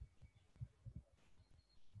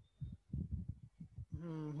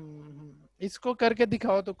 इसको करके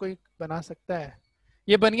दिखाओ तो कोई बना सकता है।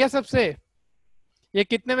 ये बन गया सबसे? ये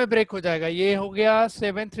कितने में ब्रेक हो जाएगा? ये हो गया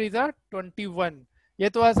 7×3 = 21। ये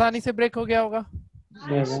तो आसानी से ब्रेक हो गया होगा।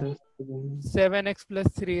 Yes sir. 7x +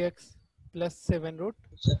 3x + 7√3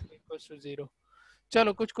 = 0।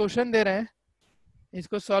 चलो, कुछ क्वेश्चन दे रहे हैं,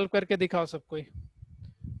 इसको सॉल्व करके दिखाओ सब कोई।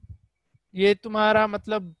 ये तुम्हारा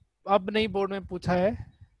मतलब अब नहीं बोर्ड में पूछा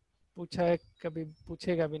है, कभी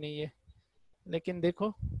पूछेगा भी नहीं है, लेकिन देखो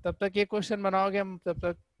तब तक ये क्वेश्चन बनाओगे, हम तब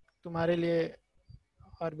तक तुम्हारे लिए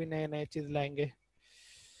और भी नए नए चीज लाएंगे।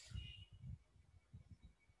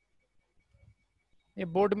 ये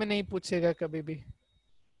बोर्ड में नहीं पूछेगा कभी भी।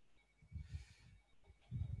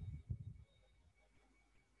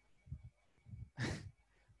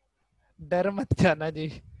 डर मत जाना जी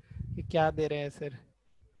कि क्या दे रहे हैं सर,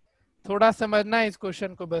 थोड़ा समझना है इस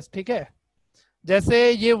क्वेश्चन को बस। ठीक है,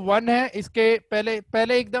 जैसे ये 1 है, इसके पहले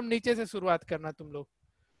पहले एकदम नीचे से शुरुआत करना तुम लोग।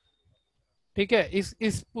 ठीक है,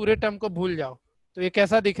 इस पूरे टर्म को भूल जाओ। तो ये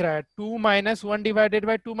कैसा दिख रहा है? 2 - 1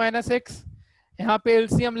 / 2 - x। यहाँ पे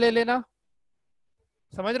एलसीएम ले लेना,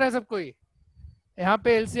 समझ रहा है सब कोई? यहाँ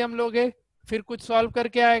पे एलसीएम लोगे, फिर कुछ सॉल्व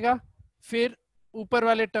करके आएगा, फिर ऊपर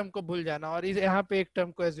वाले टर्म को भूल जाना और यहाँ पे एक टर्म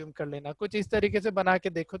को एज्यूम कर लेना। कुछ इस तरीके से बना के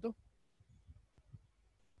देखो तो।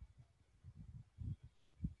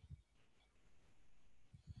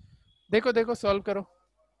 देखो देखो, सॉल्व करो,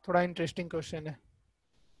 थोड़ा इंटरेस्टिंग क्वेश्चन है।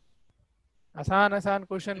 आसान आसान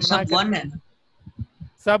क्वेश्चन बना सब के। 1 है ना?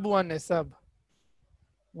 सब 1 है, सब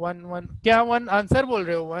 1 क्या 1 आंसर बोल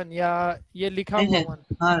रहे हो 1 या ये लिखा नहीं हुआ नहीं,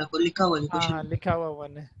 1? हाँ वो लिखा हुआ है हाँ हाँ, क्वेश्चन। लिखा हुआ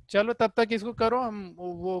 1 है। चलो तब तक इसको करो, हम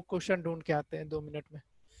वो क्वेश्चन ढूंढ के आते हैं 2 मिनट में।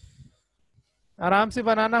 आराम से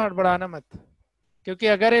बनाना, हड़बड़ाना मत, क्योंकि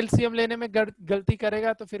अगर एलसीएम लेने में गलती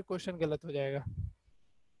करेगा तो फिर क्वेश्चन गलत हो जाएगा,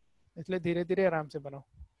 इसलिए धीरे धीरे आराम से बनाओ।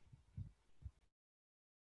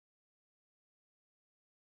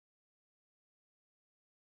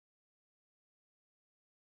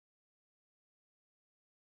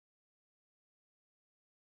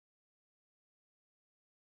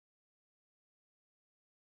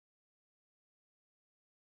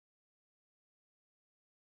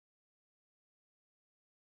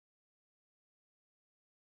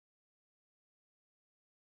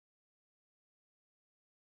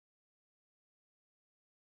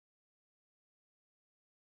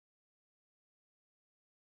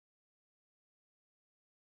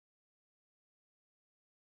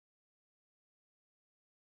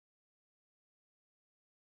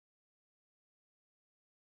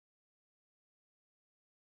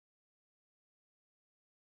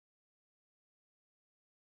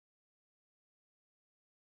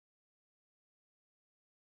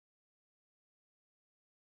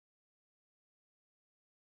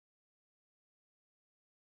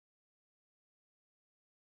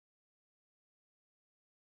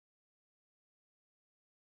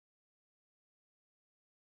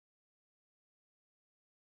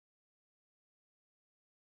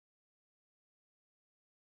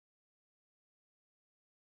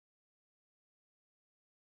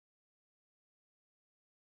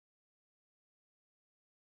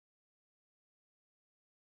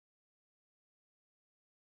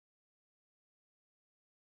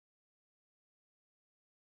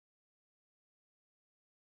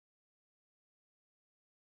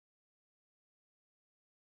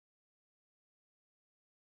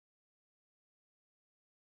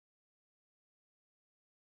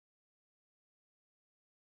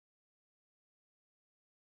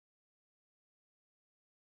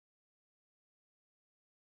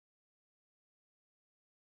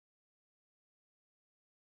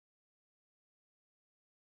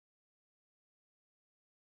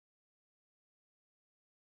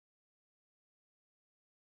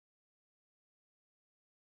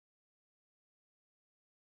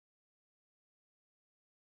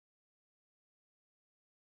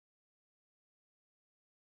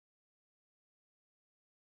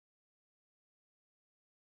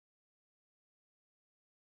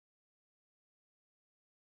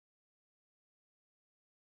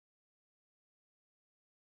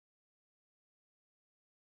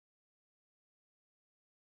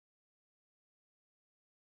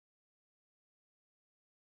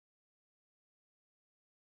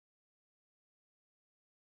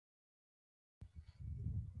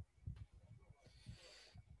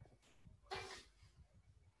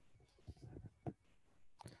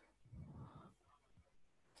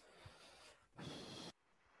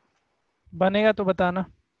 बनेगा तो बताना।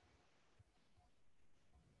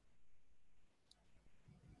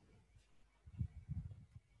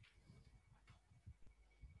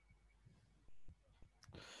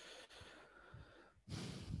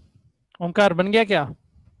 ओमकार बन गया क्या?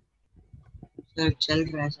 सर चल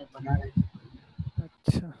रहा है, सर बना रहे हैं।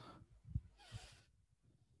 अच्छा,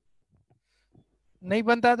 नहीं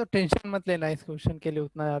बनता तो टेंशन मत लेना इस क्वेश्चन के लिए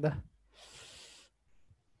उतना ज्यादा।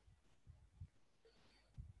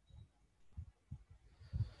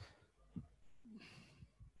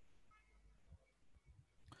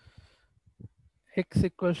 x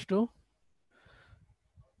इक्वल्स टू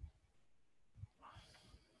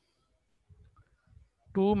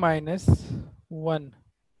 2 माइनस 1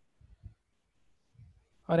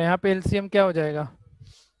 और यहाँ पे एलसीएम क्या हो जाएगा?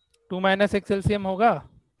 2 माइनस एक्स एलसीएम होगा।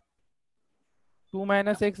 2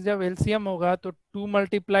 माइनस एक्स जब एलसीएम होगा तो 2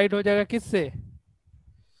 मल्टीप्लाइड हो जाएगा किससे?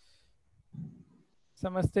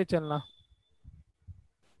 समझते चलना।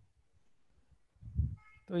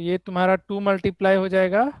 तो ये तुम्हारा 2 मल्टीप्लाई हो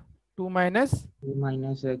जाएगा 2 माइनस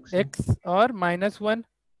माइनस एक्स। एक्स और -1।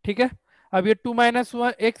 ठीक है, अब ये 2 माइनस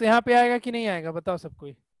वन एक्स यहाँ पे आएगा कि नहीं आएगा? बताओ सब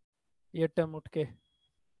कोई, ये टर्म उठ के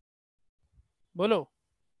बोलो।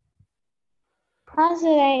 हाँ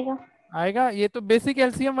सर आएगा। आएगा। ये तो बेसिक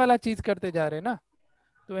एलसीएम वाला चीज करते जा रहे हैं ना।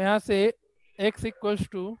 तो यहाँ से x equals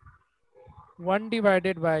to 1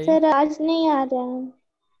 divided by, sir आज नहीं आ रहा है।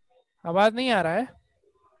 आवाज नहीं आ रहा है?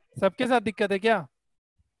 सबके साथ दिक्कत है क्या?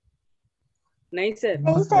 नहीं सर।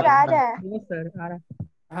 नहीं सर आ रहा है। नहीं सर आ रहा है।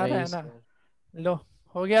 आ रहा है वही ना? सर। लो,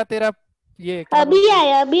 हो गया तेरा। ये क्या अभी बोलते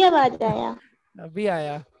आया, अभी आवाज आया। हैं? अभी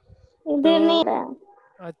आया। इधर तो नहीं आ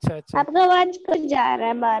रहा। अच्छा अच्छा, आपका आवाज कट जा रहा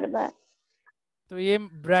है बार बार। तो ये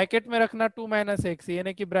ब्रैकेट में रखना 2 माइनस एक्स, ये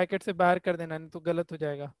नहीं कि ब्रैकेट से बाहर कर देना, नहीं तो गलत हो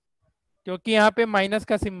जाएगा, क्योंकि यहाँ पे माइनस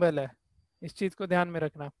का सिंबल है। इस चीज को ध्यान में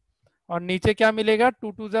रखना। और नीचे क्या मिलेगा?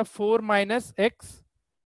 2 टू ज़ा 4 minus x,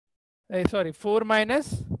 sorry 4 minus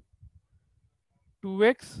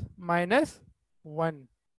 2x minus 1।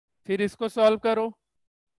 फिर इसको सॉल्व करो,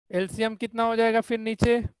 एलसीएम कितना हो जाएगा? फिर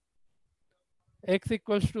नीचे x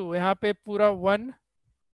इक्वल्स टू यहाँ पे पूरा 1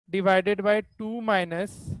 divided by 2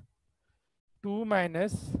 minus 2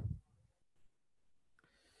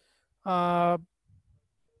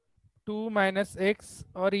 minus x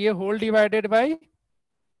और ये whole divided by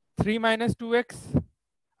 3 minus 2x।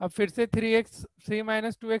 अब फिर से 3x 3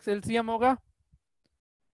 माइनस 2x एलसीएम होगा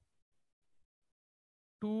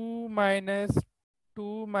 2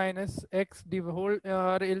 माइनस एक्स होल,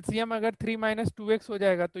 और एलसीएम अगर 3 माइनस 2x हो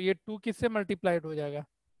जाएगा तो ये 2 किससे मल्टीप्लाइड हो जाएगा?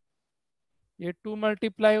 ये 2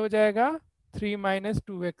 मल्टीप्लाई हो जाएगा 3 माइनस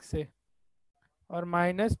 2x से और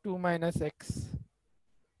माइनस 2 माइनस एक्स,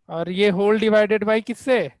 और ये होल डिवाइडेड बाई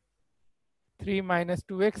किससे? 3 माइनस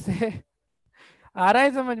 2x से। आ रहा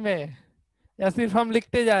है समझ में या सिर्फ हम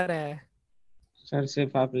लिखते जा रहे हैं? सर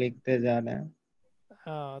सिर्फ आप लिखते जा रहे हैं।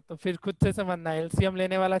 हाँ, तो फिर खुद से समझना। एलसीएम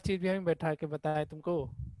लेने वाला चीज भी हम बैठा के बताए तुमको।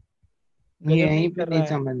 गजब नहीं यहीं पे कर रहा नहीं है?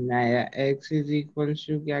 समझ में आया, एक्स इज इक्वल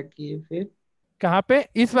टू क्या किए फिर? कहाँ पे?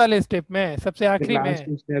 इस वाले स्टेप में, सबसे आखिरी लास्ट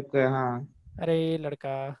में। स्टेप का, हाँ। अरे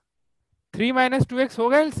लड़का, 3 माइनस 2x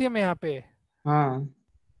होगा एलसीएम यहाँ पे। हाँ।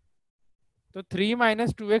 तो 3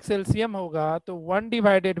 माइनस 2x एलसीएम होगा तो 1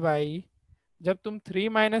 डिवाइडेड बाई, जब तुम 3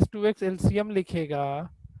 माइनस 2x एलसीएम लिखेगा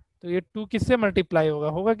तो ये 2 किससे मल्टीप्लाई होगा?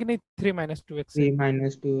 होगा कि नहीं? 3 माइनस 2x से।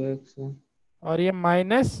 3 - 2x। और ये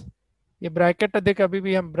माइनस, ये ब्रैकेट देख, अभी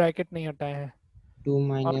भी हम ब्रैकेट नहीं हटाए हैं।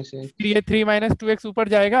 2 और - फिर x। ये 3 माइनस 2x ऊपर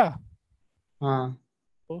जाएगा। हाँ।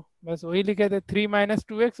 तो बस वही लिखे थे, 3 माइनस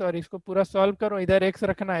 2x, और इसको पूरा सॉल्व करो। इधर x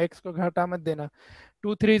रखना, x को घटा मत देना।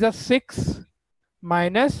 2 3 ज़ा 6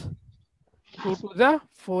 माइनस 2 2 ज़ा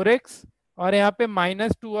 4x, और यहाँ पे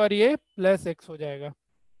 -2 और ये प्लस x हो जाएगा।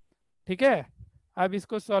 ठीक है, अब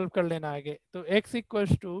इसको सॉल्व कर लेना आगे। तो x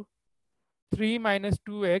equals to 3 minus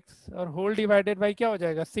 2x और होल डिवाइडेड बाई क्या हो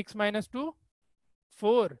जाएगा? 6 माइनस 2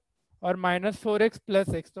 4 और -4x प्लस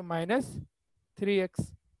x, तो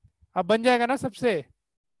 -3x। अब बन जाएगा ना सबसे?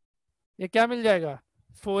 ये क्या मिल जाएगा?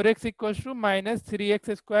 4x equals to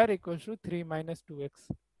 -3x square equals to 3 minus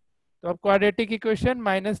 2x। तो अब क्वाड्रेटिक इक्वेशन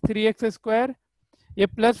 -3x स्क्वायर, ये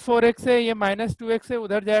 +4x है, ये -2x है,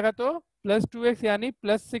 उधर जाएगा तो +2x यानी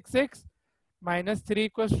 +6x -3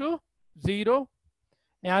 इक्वल्स टू 0।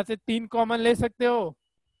 यहाँ से 3 कॉमन ले सकते हो,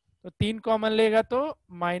 तो 3 कॉमन लेगा तो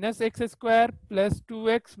 -x square plus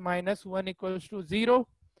 2x minus 1 equals to 0।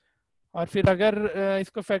 और फिर अगर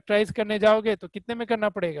इसको फैक्टराइज करने जाओगे तो कितने में करना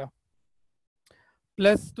पड़ेगा?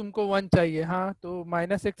 प्लस तुमको 1 चाहिए, हाँ, तो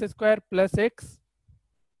 -x square plus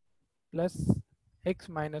x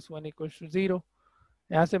minus 1 equals to 0।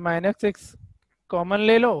 यहाँ से -x कॉमन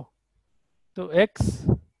ले लो तो x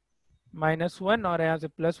 -1 और यहाँ से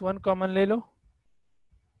 +1 कॉमन ले लो,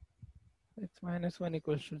 x - 1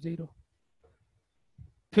 = 0।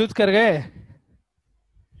 फ्यूज कर गए?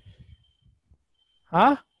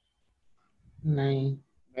 हाँ, नहीं।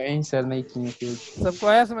 नहीं सर, नहीं किए फिर। सबको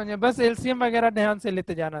आया समझ में? बस एलसीएम वगैरह ध्यान से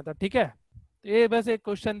लेते जाना था, ठीक है। तो ये बस एक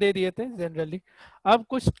क्वेश्चन दे दिए थे जनरली। अब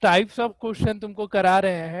कुछ टाइप्स ऑफ क्वेश्चन तुमको करा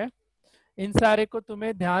रहे हैं, इन सारे को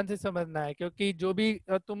तुम्हें ध्यान से समझना है, क्योंकि जो भी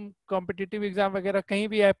तुम कॉम्पिटिटिव एग्जाम वगैरह कहीं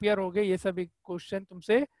भी अपियर होगे, ये सभी क्वेश्चन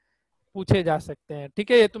तुमसे पूछे जा सकते हैं,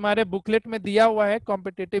 ठीक है। ये तुम्हारे बुकलेट में दिया हुआ है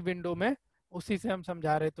कॉम्पिटिटिव विंडो में, उसी से हम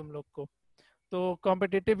समझा रहे हैं तुम लोग को। तो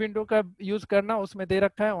कॉम्पिटिटिव विंडो का यूज करना, उसमें दे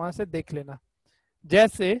रखा है, वहां से देख लेना।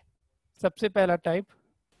 जैसे सबसे पहला टाइप,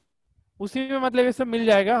 उसी में मतलब ये सब मिल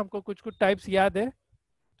जाएगा, हमको कुछ कुछ टाइप्स याद है।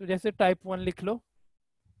 तो जैसे टाइप 1 लिख लो।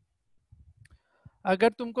 अगर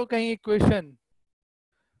तुमको कहीं इक्वेशन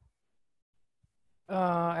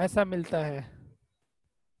ऐसा मिलता है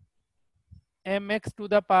mx⁴,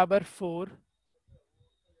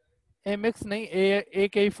 mx नहीं, a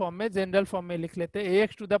के ही फॉर्म में, जनरल फॉर्म में लिख लेते हैं,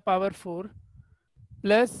 ax⁴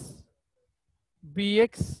 plus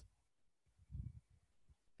bx²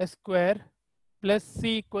 plus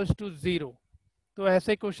c = 0। तो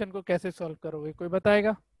ऐसे क्वेश्चन को कैसे सॉल्व करोगे, कोई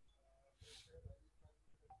बताएगा?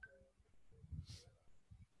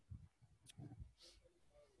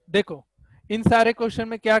 देखो, इन सारे क्वेश्चन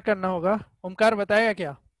में क्या करना होगा, ओमकार बताएगा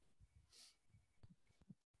क्या?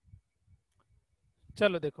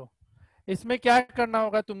 चलो देखो, इसमें क्या करना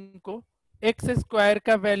होगा तुमको, x²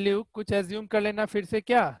 का वैल्यू कुछ एज्यूम कर लेना, फिर से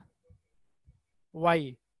क्या,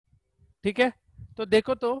 y, ठीक है। तो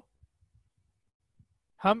देखो, तो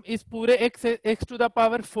हम इस पूरे x⁴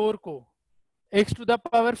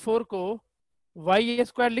 को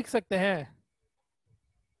y² लिख सकते हैं?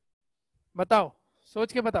 बताओ,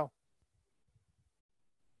 सोच के बताओ।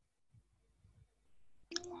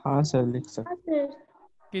 हाँ सर, लिख सकते।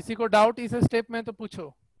 किसी को डाउट इस स्टेप में तो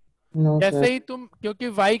पूछो। नो जैसे सर। ही तुम, क्योंकि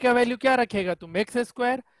y का वैल्यू क्या रखेगा तुम,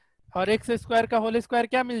 x², और x² का होल स्क्वायर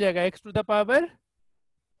क्या मिल जाएगा,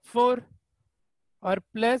 x⁴ और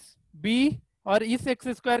प्लस b, और इस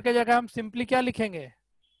x² की जगह हम सिंपली क्या लिखेंगे,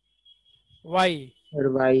 y और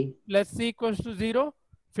y प्लस c = 0।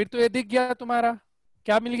 फिर तो ये दिख गया तुम्हारा,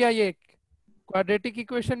 क्या मिल गया, ये क्वाड्रेटिक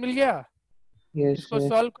इक्वेशन मिल गया। यस इसको सर।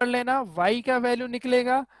 सॉल्व कर लेना, y का वैल्यू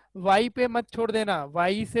निकलेगा, y पे मत छोड़ देना,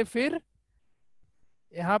 y से फिर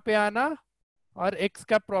यहाँ पे आना और x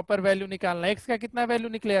का प्रॉपर वैल्यू निकालना। x का कितना वैल्यू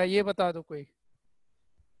निकलेगा ये बता दो कोई,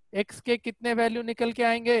 x के कितने वैल्यू निकल के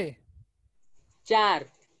आएंगे? 4।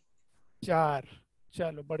 4।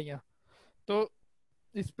 चलो बढ़िया। तो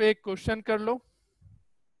इस पे एक क्वेश्चन कर लो,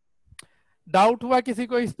 डाउट हुआ किसी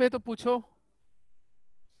को इस पे तो पूछो,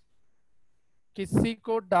 किसी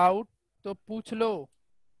को डाउट तो पूछ लो,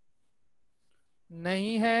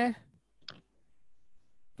 नहीं है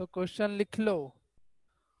तो क्वेश्चन लिख लो।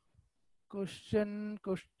 क्वेश्चन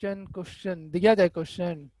क्वेश्चन क्वेश्चन दिया जाए,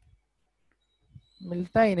 क्वेश्चन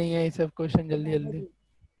मिलता ही नहीं है ये सब क्वेश्चन, जल्दी जल्दी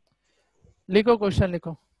लिखो, क्वेश्चन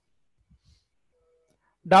लिखो।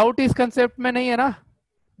 डाउट इस कंसेप्ट में नहीं है ना?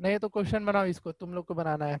 नहीं तो क्वेश्चन बनाओ, इसको तुम लोग को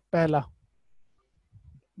बनाना है। पहला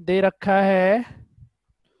दे रखा है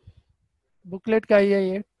बुकलेट का ही है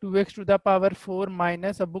ये, 2x⁴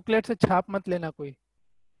 माइनस, अब बुकलेट से छाप मत लेना कोई,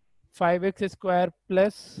 5x²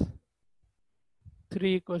 प्लस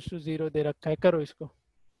 3 = 0 दे रखा है। करो इसको,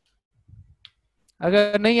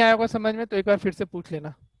 अगर नहीं आया होगा समझ में तो एक बार फिर से पूछ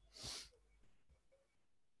लेना।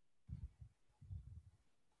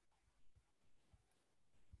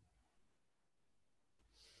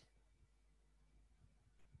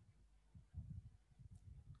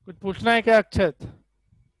 कुछ पूछना है क्या अक्षत?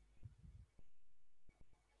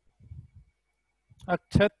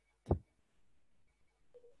 अक्षत?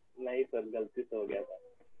 नहीं सर, गलती से हो गया था।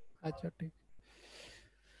 अच्छा ठीक,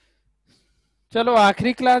 चलो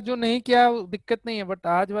आखिरी क्लास जो नहीं किया दिक्कत नहीं है, बट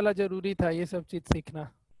आज वाला जरूरी था ये सब चीज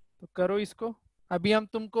सीखना, तो करो इसको। अभी हम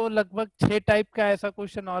तुमको लगभग 6 टाइप का ऐसा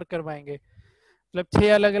क्वेश्चन और करवाएंगे, मतलब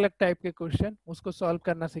 6 अलग अलग टाइप के क्वेश्चन, उसको सॉल्व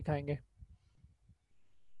करना सिखाएंगे।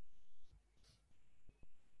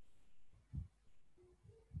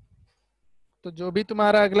 तो जो भी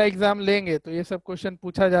तुम्हारा अगला एग्जाम लेंगे तो ये सब क्वेश्चन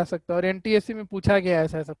पूछा जा सकता है, और एनटीएससी में पूछा गया है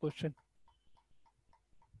ऐसा ऐसा क्वेश्चन।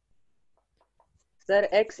 सर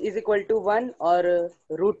x = 1 और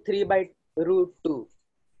 √3/√2।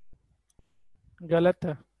 गलत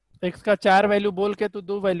है, x का 4 वैल्यू बोल के तो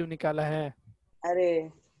 2 वैल्यू निकाला है।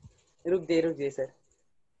 अरे रुक दिए सर,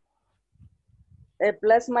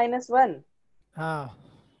 +-1 हाँ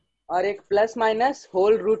और एक +-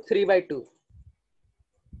 होल √3/2।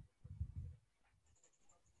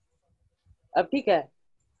 अब ठीक है?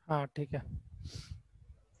 हाँ ठीक है।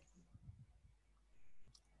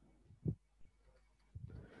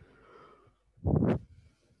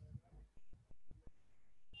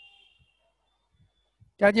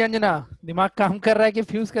 क्या जी अंजना, दिमाग काम कर रहा है कि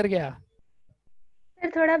फ्यूज कर गया? सर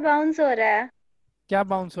थोड़ा बाउंस हो रहा है। क्या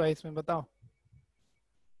बाउंस हुआ है इसमें बताओ?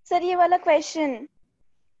 सर ये वाला क्वेश्चन जो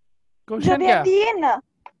क्वेश्चन भी आप क्या? दिए ना,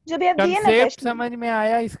 जो भी आप दिए ना कंसेप्ट क्वेश्चन। समझ में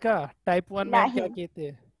आया इसका? टाइप 1 में हम क्या नहीं, किए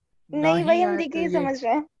थे? नहीं नहीं वही हम आया देख तो के ही ये, समझ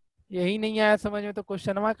रहे हैं। यही नहीं आया समझ में तो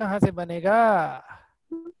क्वेश्चनवा कहाँ से बनेगा?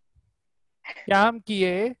 क्या हम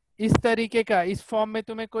किए, इस तरीके का, इस फॉर्म में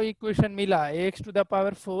तुम्हें कोई इक्वेशन मिला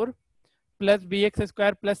ax⁴ plus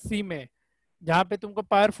bx² plus c में, जहाँ पे तुमको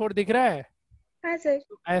पावर 4 दिख रहा है, हाँ सर।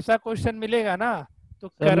 तो ऐसा क्वेश्चन मिलेगा ना, तो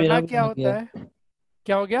सर मेरा करना भी क्या आ होता गया। है?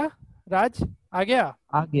 क्या हो गया राज, आ गया?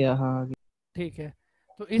 आ गया, हाँ आ गया। ठीक है,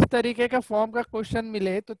 तो इस तरीके का फॉर्म का क्वेश्चन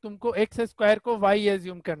मिले तो तुमको x² को y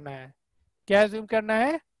एज्यूम करना है। क्या एज्यूम करना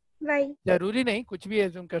है? वाई। जरूरी नहीं, कुछ भी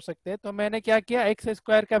एज्यूम कर सकते हैं। तो मैंने क्या किया,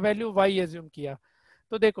 x² का वैल्यू y एज्यूम किया।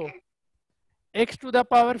 तो देखो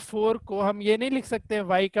x⁴ को हम ये नहीं लिख सकते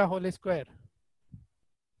y का होल स्क्वायर,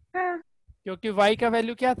 हाँ। क्योंकि y का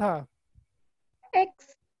वैल्यू क्या था?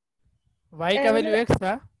 एक्स, y का वैल्यू मतलब x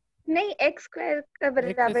था। नहीं एक्स स्क्वायर का एक्स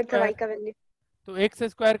बराबर था वाई स्क्वायर, का वैल्यू। तो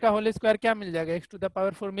x² का होल स्क्वायर क्या मिल जाएगा?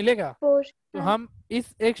 x⁴ मिलेगा। 4। तो हाँ, हम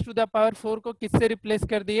इस x⁴ को किससे रिप्लेस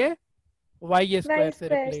कर दिए? y वाई स्क्वायर से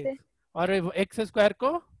स्क्वायर रिप्लेस, से। और x²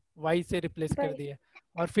 को y से रिप्लेस कर वाई। दिया,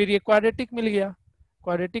 और फिर ये क्वाड्रेटिक मिल गया।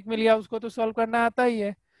 क्वाड्रेटिक मिल गया, उसको तो सॉल्व करना आता ही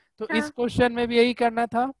है। तो इस हाँ, क्वेश्चन में भी यही करना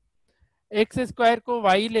था, x² को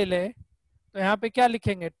y ले लें, तो यहाँ पे क्या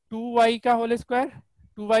लिखेंगे? 2y का होल स्क्वायर,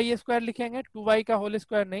 2y² लिखेंगे, 2y का होल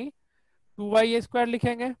स्क्वायर नहीं, 2y²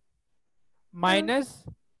 लिखेंगे, हाँ। माइनस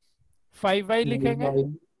 5y लिखेंगे, भाई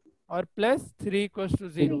और प्लस 3 =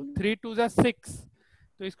 0। 3 × 2 = 6,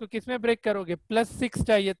 तो इसको किस में ब्रेक करोगे? +6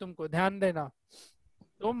 चाहिए तुमको, ध्यान देना।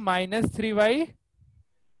 तो -3y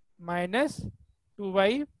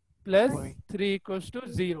 -2y प्लस 3 =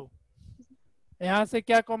 0। यहाँ से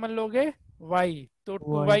क्या कॉमन लोगे? y, तो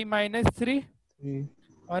 2y - 3,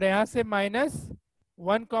 और यहाँ से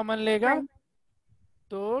 -1 कॉमन लेगा, 1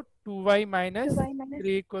 तो 2y - 2y माइनस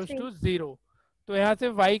 3 3। = 0। तो यहाँ से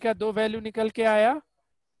y का दो वैल्यू निकल के आया,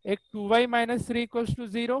 एक 2y - 3 =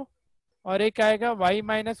 0, और एक आएगा y -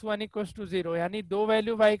 1 = 0। यानी दो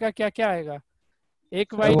वैल्यू y का क्या क्या आएगा?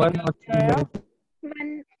 एक सर y 1 निकल और के आया,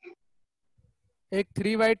 1 एक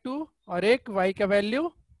 3/2, और एक y का वैल्यू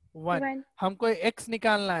 1। 1। हमको x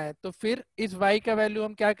निकालना है, तो फिर इस y का वैल्यू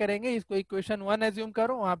हम क्या करेंगे? इसको इक्वेशन 1 एज्यूम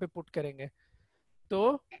करो, वहां पे पुट करेंगे।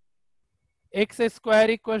 तो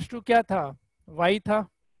x² क्या था? y था।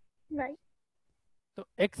 वाई तो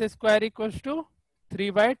x² =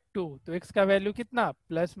 3/2, तो x का वैल्यू कितना? +-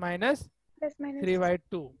 प्लस माइनस 3/2।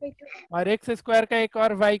 2। और x² का एक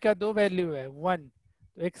और y का दो वैल्यू है 1,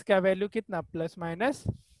 तो x का वैल्यू कितना? +-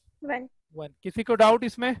 1। 1। किसी को डाउट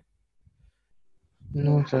इसमें?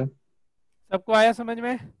 No sir. सबको आया समझ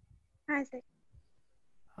में? हाँ सर।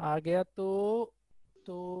 आ गया तो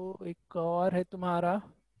एक और है तुम्हारा,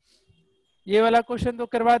 ये वाला क्वेश्चन तो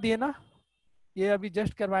करवा दिए ना, ये अभी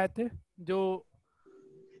जस्ट करवाए थे। जो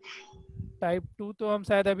टाइप 2 तो हम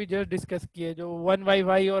शायद अभी जस्ट डिस्कस किए, जो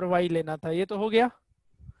 1y और y लेना था, ये तो हो गया।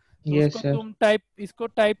 तो यस उसको सर। तुम इसको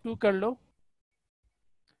टाइप 2 कर लो,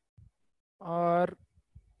 और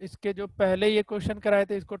इसके जो पहले ये क्वेश्चन कराए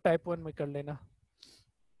थे इसको टाइप 1 में कर लेना,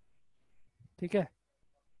 ठीक है?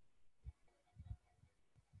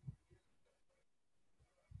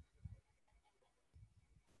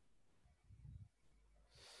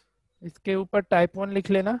 इसके ऊपर टाइप 1 लिख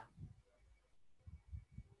लेना।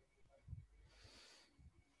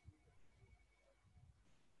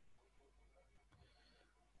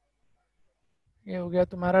 ये हो गया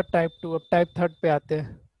तुम्हारा टाइप 2। अब टाइप 3 पे आते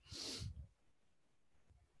हैं।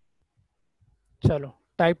 चलो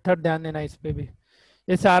टाइप 3 ध्यान देना इस पे भी।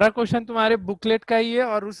 ये सारा क्वेश्चन तुम्हारे बुकलेट का ही है,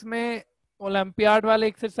 और उसमें ओलंपियाड वाले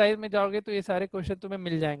एक्सरसाइज में जाओगे तो ये सारे क्वेश्चन तुम्हें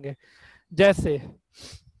मिल जाएंगे। जैसे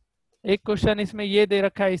एक क्वेश्चन इसमें ये दे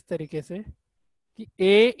रखा है इस तरीके से कि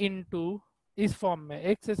a इंटू इस फॉर्म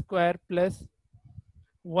में x² plus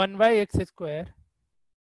 1/x²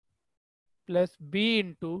 plus b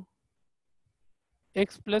into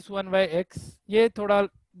x plus 1/x, ये थोड़ा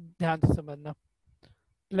ध्यान से समझना,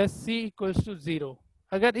 प्लस c = 0।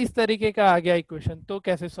 अगर इस तरीके का आ गया इक्वेशन तो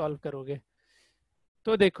कैसे सॉल्व करोगे?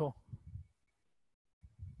 तो देखो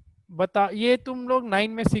बता, ये तुम लोग 9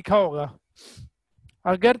 में सीखा होगा।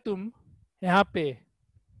 अगर तुम यहाँ पे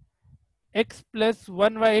x प्लस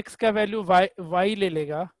 1/x का वैल्यू y ले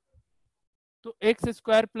लेगा, तो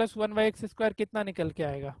x² प्लस 1/x² कितना निकल के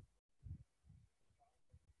आएगा?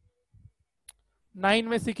 9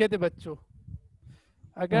 में सीखे थे बच्चों।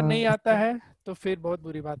 अगर नहीं आता है तो फिर बहुत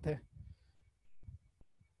बुरी बात है।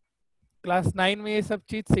 क्लास 9 में ये सब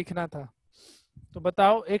चीज सीखना था। तो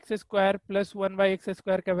बताओ x square plus 1/x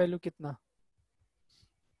square का वैल्यू कितना?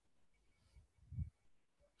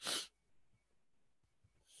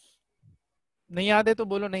 नहीं याद है तो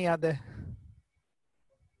बोलो नहीं याद है।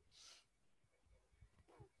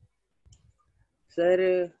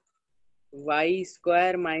 Sir Y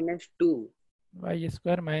square -2। Y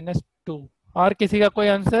square -2। और किसी का कोई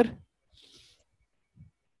आंसर?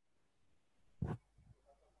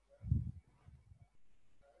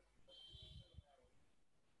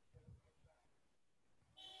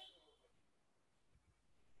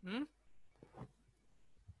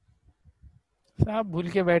 साहब भूल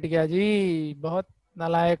के बैठ गया जी, बहुत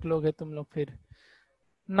नालायक लोग है तुम लोग। फिर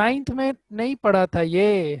 9th में नहीं पढ़ा था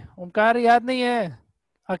ये? ओमकार याद नहीं है?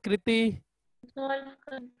 आकृति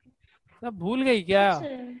सब भूल गई क्या?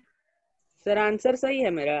 सर आंसर सही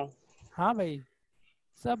है मेरा? हाँ भाई,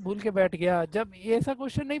 सब भूल के बैठ गया। जब ऐसा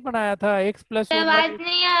क्वेश्चन नहीं बनाया था, x प्लस वन आवाज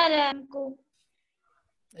नहीं आ रहा है हमको।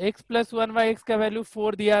 x प्लस 1/x का वैल्यू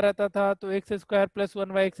 4 दिया रहता था, तो x square plus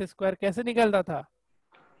 1/x square कैसे निकलता था?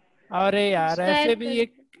 अरे यार ऐसे भी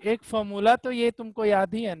एक फॉर्मूला तो ये तुमको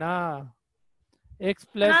याद ही है ना। x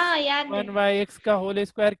प्लस हाँ याद है। 1/x का होल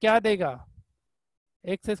स्क्वायर क्या देगा?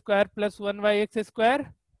 x square plus 1/x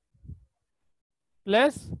square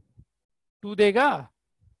plus 2 देगा।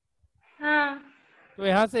 हाँ तो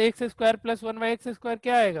यहाँ से x square plus 1/x square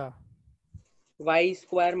क्या आएगा? Y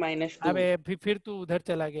square -2। अबे फिर तू उधर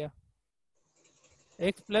चला गया।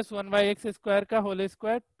 x प्लस 1/x स्क्वायर का होल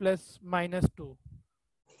स्क्वायर प्लस -2,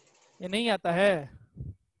 ये नहीं आता है?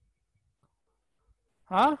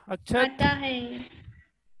 हाँ अक्षत? आता है।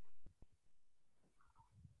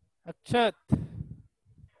 अक्षत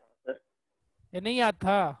ये नहीं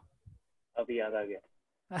आता? अभी याद आ गया।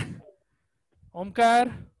 ओमकार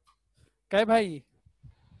क्या भाई,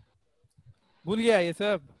 भूल गया ये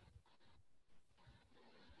सब?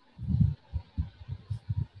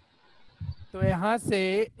 तो यहाँ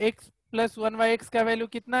से x प्लस 1/x का वैल्यू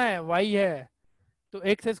कितना है? y है। तो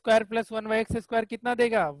x square plus 1/x square कितना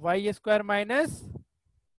देगा? y square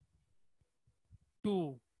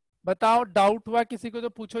 -2। बताओ, डाउट हुआ किसी को तो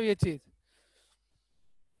पूछो ये चीज।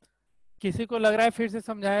 किसी को लग रहा है फिर से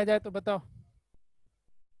समझाया जाए तो बताओ।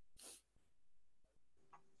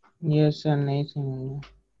 ये सर नहीं समझ।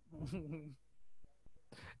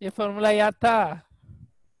 ये फॉर्मूला याद था?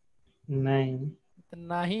 नहीं। तो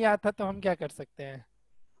ना ही याद था तो हम क्या कर सकते हैं?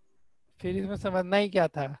 फिर इसमें समझना ही क्या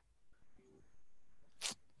था?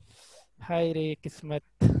 हाय रे किस्मत।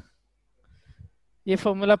 ये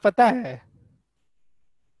फॉर्मूला पता है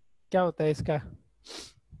क्या होता है इसका?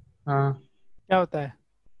 हाँ, क्या होता है?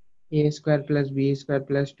 ए square plus B square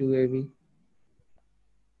plus 2ab।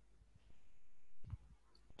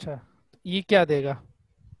 अच्छा, तो ये क्या देगा?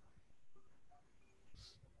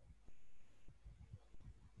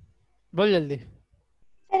 बोल जल्दी।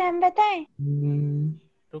 सर हम बताएं?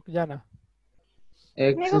 रुक जाना। मेरे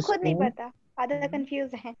एक्स को खुद नहीं स्क्वायर पता, आधा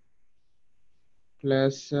कंफ्यूज है।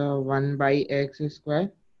 प्लस 1/x स्क्वायर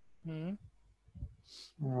हम्म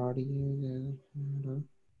और ये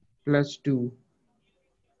 +2।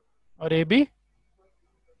 और ए बी?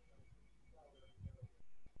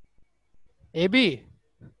 A B?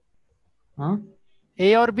 हाँ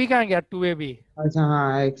ए और बी कहाँ गया? 2ab अच्छा,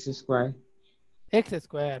 हाँ एक्स स्क्वायर। X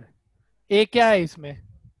square. ए क्या है इसमें?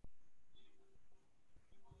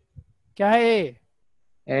 क्या है ए?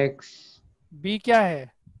 एक्स बी क्या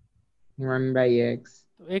है? 1/x।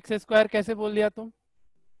 तो एक्स स्क्वायर कैसे बोल दिया तुम?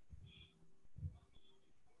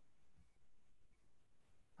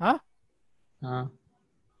 हाँ हाँ,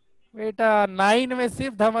 बेटा, 9 में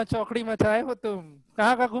सिर्फ धमा चौकड़ी मचाए हो तुम।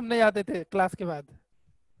 कहाँ कहाँ घूमने जाते थे क्लास के बाद?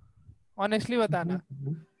 ऑनेस्टली बताना।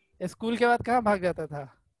 स्कूल के बाद कहाँ भाग जाता था?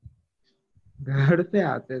 घर पे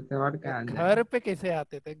आते थे और कहाँ जाए। घर पे कैसे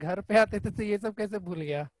आते थे? घर पे आते थे तो ये सब कैसे भूल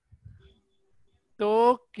गया?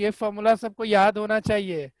 तो ये फॉर्मूला सबको याद होना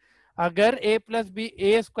चाहिए। अगर ए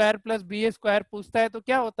स्क्वायर प्लस बी स्क्वायर पूछता है तो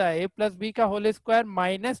क्या होता है? ए प्लस बी का होल स्क्वायर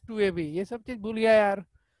 -2ab। ये सब चीज भूल गया यार,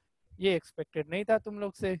 ये एक्सपेक्टेड नहीं था तुम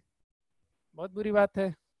लोग से, बहुत बुरी बात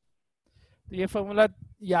है। तो ये फॉर्मूला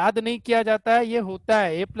याद नहीं किया जाता है, ये होता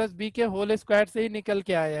है ए प्लस बी के होल स्क्वायर से ही निकल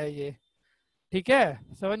के आया है ये। ठीक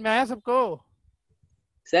है, समझ में आया सबको?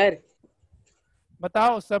 सर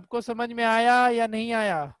बताओ सबको समझ में आया या नहीं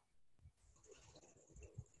आया?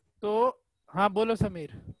 तो हाँ बोलो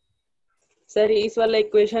समीर। सर इस वाला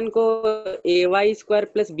इक्वेशन को ay² + by +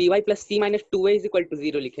 c - 2a =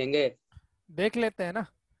 0 लिखेंगे। देख लेते हैं ना।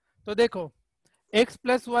 तो देखो, x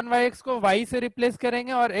प्लस 1/x को y से रिप्लेस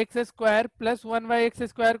करेंगे और x square plus 1/x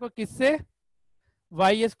square को किससे?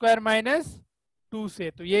 y स्क्वायर -2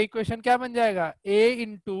 से। तो ये इक्वेशन क्या बन जाएगा? a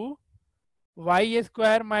into Y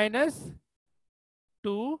square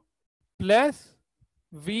two plus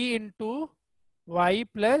v into Y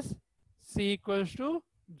plus C equals to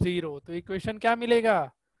 0। तो इक्वेशन क्या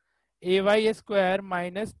मिलेगा? ए Y square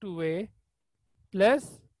minus 2a plus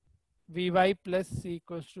we Y plus C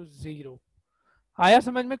equals to 0। आया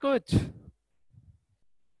समझ में कुछ?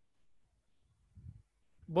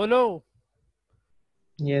 बोलो।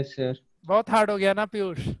 Yes sir. बहुत हार्ड हो गया ना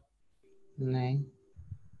पीयूष? नहीं।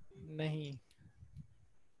 नहीं।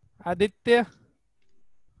 आदित्य,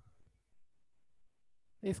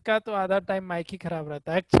 इसका तो आधा टाइम माइक ही खराब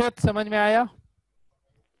रहता है। अक्षत, समझ में आया?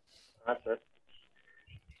 हाँ सर।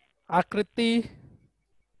 आकृति?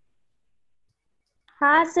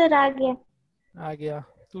 हाँ सर, आ गया। आ गया।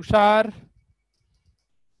 तुषार?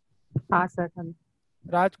 हाँ सर समझ।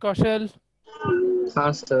 राज कौशल?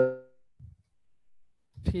 हाँ सर।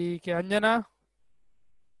 ठीक है। अंजना?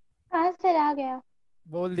 हाँ सर, आ गया।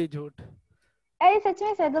 बोल दी झूठ। अरे सच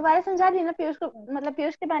में सर, दोबारा समझा दी ना पीयूष को, मतलब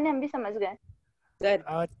पीयूष के बहाने हम भी समझ गए। सर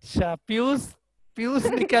अच्छा, पीयूष, पीयूष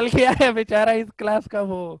निकल के आया बेचारा इस क्लास का।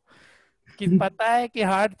 वो कि पता है कि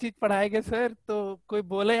हार्ड चीज पढ़ाएंगे सर, तो कोई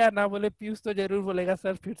बोले या ना बोले, पीयूष तो जरूर बोलेगा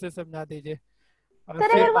सर फिर से समझा दीजिए। और सर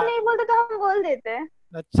फिर अगर वो नहीं बोलते तो हम बोल देते।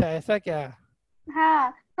 अच्छा, ऐसा क्या?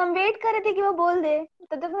 हाँ, हम वेट कर रहे थे कि वो बोल दे,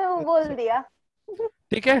 तब तक में वो बोल अच्छा, दिया।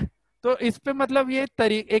 ठीक है। तो इस पे मतलब ये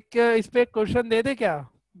एक इस पे क्वेश्चन दे दे क्या?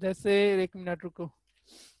 जैसे, एक मिनट रुको।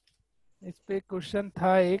 इस पे क्वेश्चन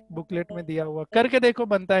था एक बुकलेट में दिया हुआ, करके देखो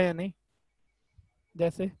बनता है या नहीं।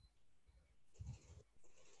 जैसे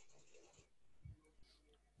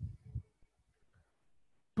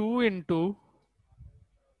 2 into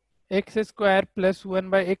x square plus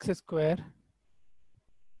 1/x²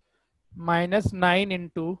 minus 9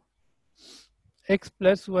 into x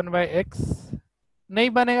plus 1/x। नहीं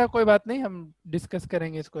बनेगा कोई बात नहीं, हम डिस्कस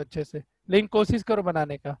करेंगे इसको अच्छे से, लेकिन कोशिश करो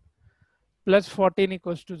बनाने का। प्लस 14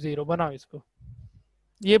 इक्वल्स टू 0 बनाओ इसको।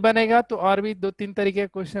 ये बनेगा तो और भी 2-3 तरीके का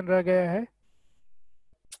क्वेश्चन रह गया है।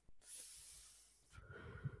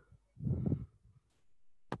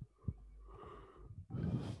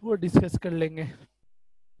 वो डिस्कस कर लेंगे।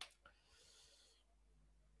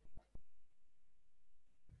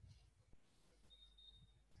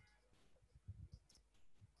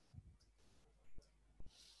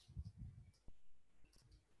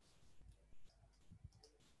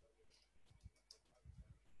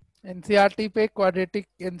 एनसीईआरटी पे क्वाड्रेटिक,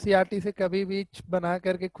 एनसीईआरटी से कभी भी बना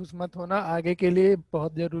करके खुश मत होना, आगे के लिए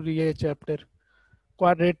बहुत जरूरी है ये चैप्टर,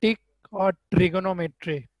 क्वाड्रेटिक और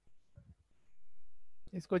ट्रिगोनोमेट्री।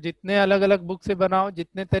 इसको जितने अलग अलग बुक से बनाओ,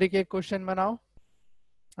 जितने तरीके के क्वेश्चन बनाओ,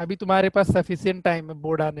 अभी तुम्हारे पास सफिशिएंट टाइम है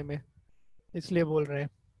बोर्ड आने में, इसलिए बोल रहे हैं,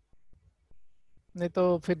 नहीं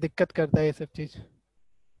तो फिर दिक्कत करता है ये सब चीज।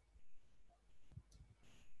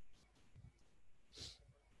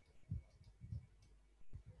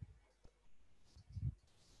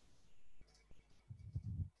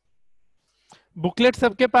 बुकलेट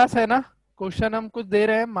सबके पास है ना? क्वेश्चन हम कुछ दे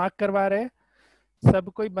रहे हैं, मार्क करवा रहे हैं,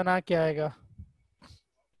 सब कोई बना के आएगा।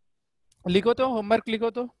 लिखो तो, होमवर्क लिखो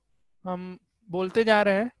तो, हम बोलते जा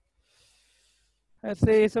रहे हैं।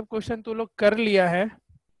 ऐसे ये सब क्वेश्चन तू लोग कर लिया है।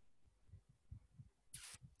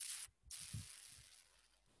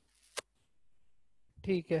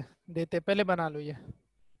 ठीक है, देते, पहले बना लो, ये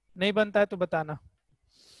नहीं बनता है तो बताना,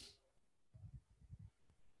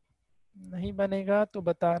 नहीं बनेगा तो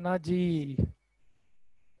बताना जी।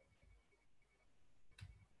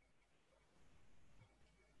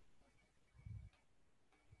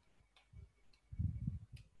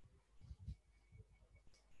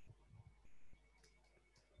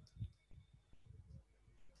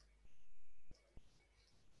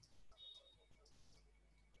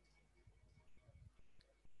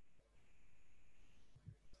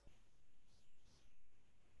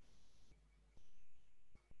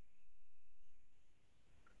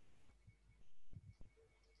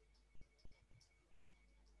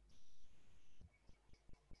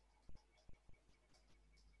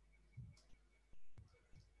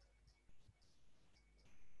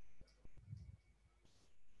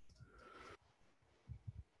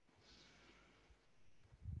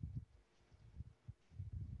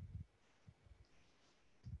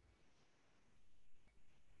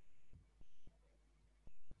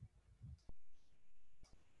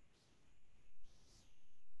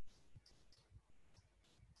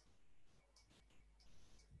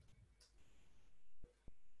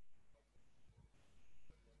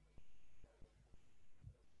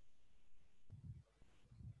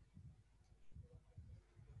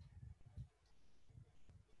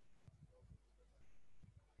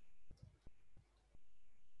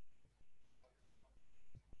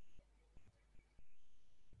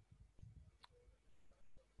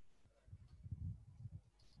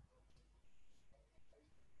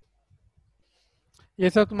 ये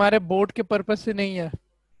सब तुम्हारे बोर्ड के पर्पज से नहीं है।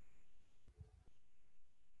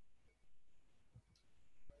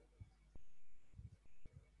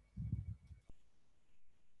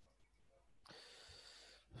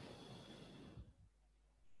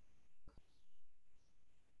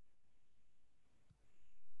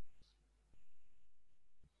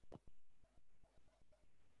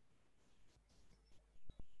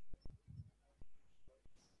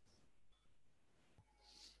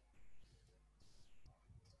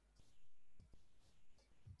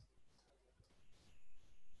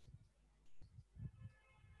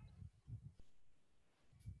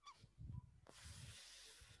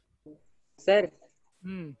 सर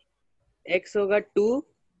हम्म। x होगा 2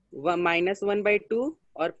 -1/2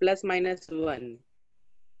 और +-1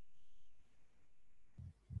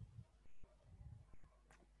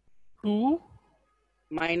 2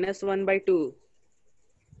 -1/2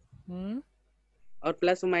 हम्म। और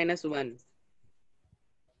 +-1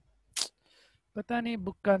 पता नहीं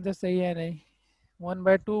बुक का आंसर सही है नहीं।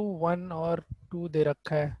 1/2 1 और 2 दे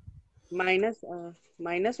रखा है।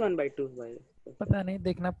 -1/2 भाई। पता नहीं,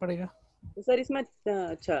 देखना पड़ेगा। तो सर इसमें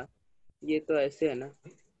अच्छा ये तो ऐसे है ना,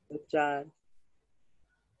 तो 4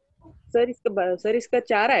 सर इसका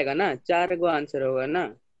 4 आएगा ना, 4 गो आंसर होगा ना।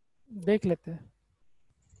 देख लेते हैं।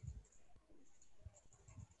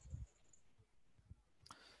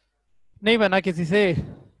 नहीं बना किसी से।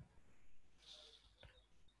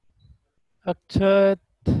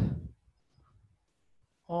 अक्षत,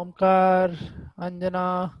 ओमकार, अंजना,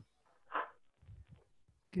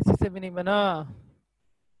 किसी से भी नहीं बना।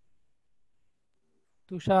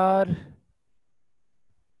 तुषार,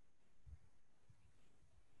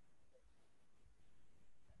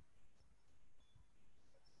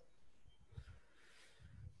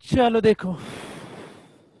 चलो देखो,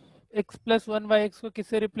 x+1 y को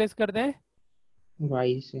किससे रिप्लेस कर दें?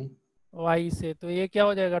 y से। y से। तो ये क्या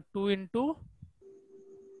हो जाएगा? 2 इंटू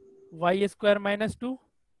y² -2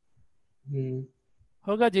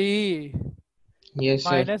 होगा जी। Yes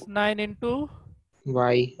sir. -9 into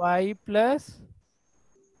y y plus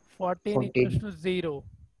 14 14 = 0।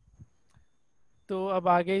 तो अब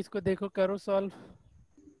आगे इसको देखो, करो solve.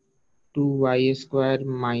 2y²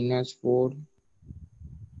 -4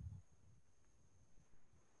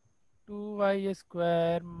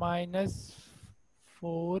 2y²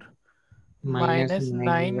 -4 -9y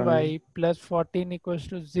 -9y plus 14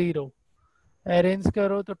 = 0। Arrange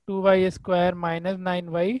करो तो 2y²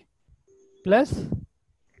 -9y प्लस 10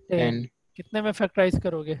 10 कितने में फैक्टराइज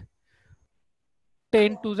करोगे?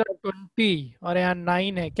 10 टू ज़ा 20 और यहाँ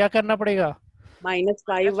 9 है, क्या करना पड़ेगा?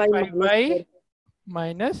 -5y -5y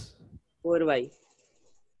minus -4y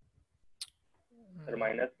sir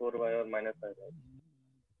 -4y और -5y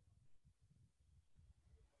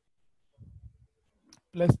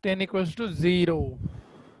प्लस 10 = 0।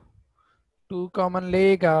 2 कॉमन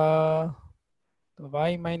लेगा तो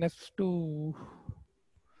y -2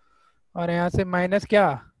 और यहाँ से माइनस क्या?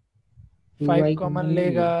 5 2y कॉमन कॉमन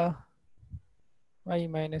लेगा, लेंगे। y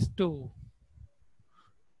 -2।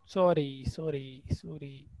 Sorry sorry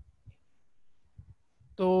sorry.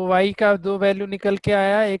 तो y का दो वैल्यू निकल के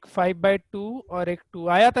आया, एक 5/2 और एक 2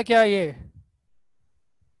 आया था क्या ये?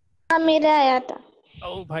 हाँ मेरा आया था।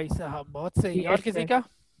 ओ भाई साहब बहुत सही। और यस किसी सर। का?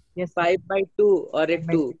 यस 5/2 और एक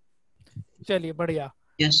 2। चलिए बढ़िया।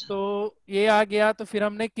 यस तो ये आ गया, तो फिर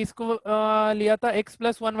हमने किसको लिया था?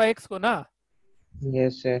 x+1y को ना।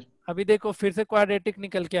 Yes sir. अभी देखो फिर से क्वाड्रेटिक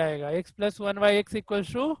निकल के आएगा। x+1y =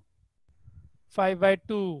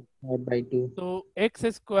 5/2। 5/2 तो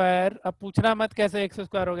x², अब पूछना मत कैसे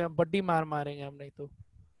x² हो गया, बड्डी मार मारेंगे हम नहीं तो।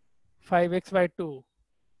 5x/2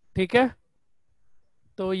 ठीक है।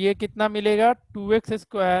 तो ये कितना मिलेगा?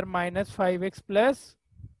 2x² -5x plus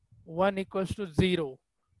 1 = 0।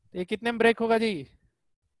 ये कितने में ब्रेक होगा जी?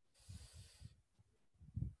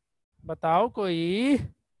 बताओ कोई।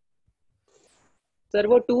 सर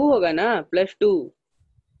वो 2 होगा ना, +2।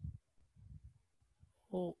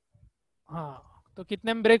 ओ हाँ, तो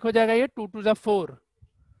कितने में ब्रेक हो जाएगा ये? 2 टू ज़ा 4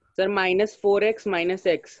 sir -4x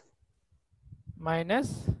 -x minus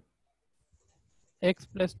x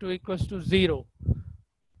 + 2 = 0।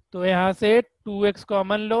 तो यहाँ से 2x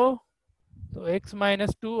कॉमन लो तो x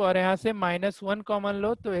 -2 और यहाँ से -1 कॉमन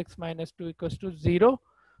लो तो x -2 = 0।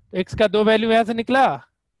 तो x का दो वैल्यू यहाँ से निकला,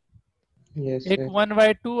 यस एक सर।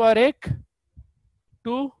 1/2 और एक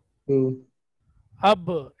 2। 2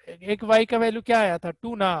 अब एक y का वैल्यू क्या आया था?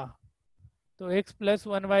 2 ना। तो x +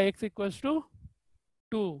 1y =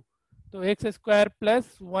 2। तो x²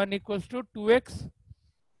 + 1 = 2x।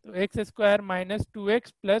 तो x² -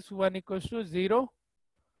 2x + 1 = 0।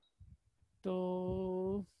 तो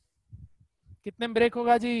कितने में ब्रेक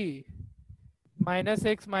होगा जी?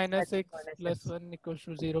 -x plus 1 equals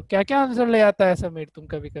to 0। क्या क्या आंसर ले आता है समीर तुम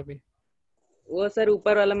कभी कभी? वो सर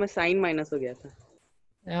ऊपर वाला में साइन माइनस हो गया था।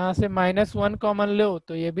 यहाँ से -1 कॉमन लो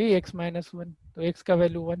तो ये भी x-1, तो x का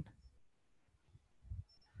वैल्यू 1।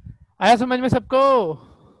 आया समझ में सबको?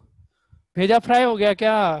 भेजा फ्राई हो गया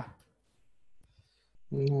क्या?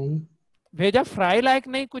 नहीं। भेजा फ्राई लायक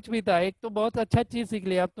नहीं कुछ भी था। एक तो बहुत अच्छा चीज सीख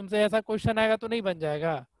लिया। अब तुमसे ऐसा क्वेश्चन आएगा तो नहीं बन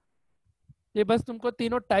जाएगा। ये बस तुमको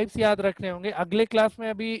तीनों टाइप्स याद रखने होंगे। अगले क्लास में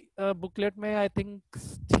अभी बुकलेट में आई थिंक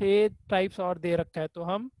 6 टाइप्स और दे रखा है, तो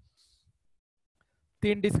हम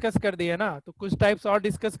 3 डिस्कस कर दिए ना, तो कुछ टाइप्स और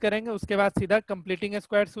डिस्कस करेंगे। उसके बाद सीधा कंप्लीटिंग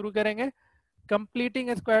स्क्वायर शुरू करेंगे। कंप्लीटिंग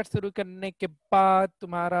स्क्वायर शुरू करने के बाद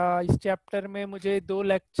तुम्हारा इस चैप्टर में मुझे 3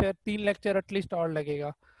 लेक्चर एटलीस्ट और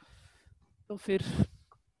लगेगा, तो फिर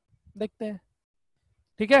देखते हैं।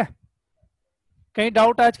 ठीक है, कहीं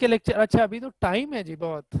डाउट आज के लेक्चर? अच्छा अभी तो टाइम है जी,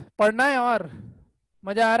 बहुत पढ़ना है और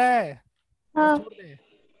मजा आ रहा है। हाँ छोड़ दे,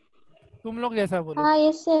 तुम लोग जैसा बोलो। हाँ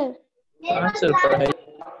यस सर। हाँ सर पढ़ाई।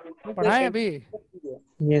 पढ़ाएं अभी?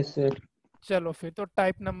 Yes sir. चलो फिर तो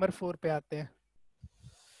टाइप नंबर 4 पे आते हैं।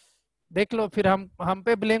 देख लो फिर हम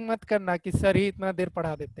पे ब्लेम मत करना कि सर ही इतना देर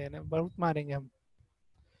पढ़ा देते हैं ना, बहुत मारेंगे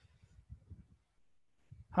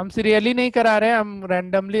हम सीरियली नहीं करा रहे हैं, हम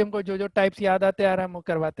रैंडमली हमको जो जो टाइप्स याद आते आ रहे हैं हम वो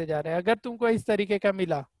करवाते जा रहे हैं। अगर तुमको इस तरीके का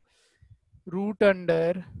मिला root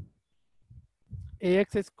under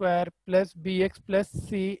ax² plus bx plus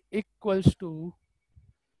c equals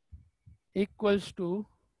to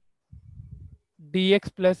dx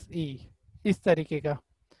plus e, इस तरीके का,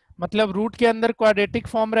 मतलब रूट के अंदर क्वाड्रेटिक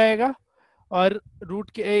फॉर्म रहेगा और रूट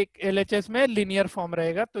के एक LHS में लीनियर फॉर्म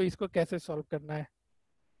रहेगा। तो इसको कैसे सॉल्व करना है,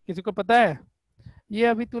 किसी को पता है? ये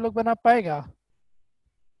अभी तू लोग बना पाएगा?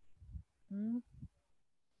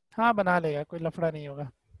 हाँ बना लेगा, कोई लफड़ा नहीं होगा।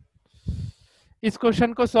 इस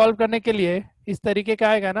क्वेश्चन को सॉल्व करने के लिए इस तरीके का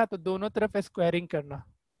आएगा ना, तो दोनों तरफ स्क्वायरिंग करना।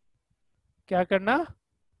 क्या करना?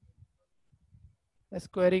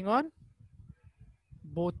 Squaring on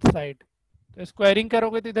both side. तो स्क्वायरिंग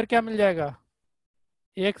करोगे तो इधर क्या मिल जाएगा?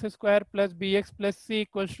 ax² plus bx plus c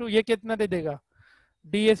equals to, ये कितना दे देगा?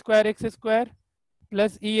 d² x²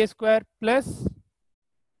 plus e² plus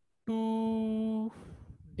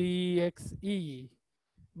 2dxe।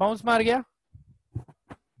 Bounce मार गया,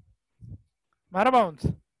 मारा बाउंस?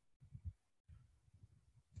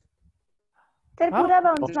 सर हाँ? पूरा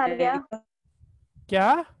बाउंस मार गया,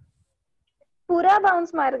 क्या पूरा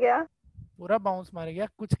बाउंस मार गया। पूरा बाउंस मार गया?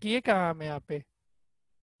 कुछ किए कहाँ हम यहाँ पे?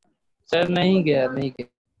 सर नहीं गया।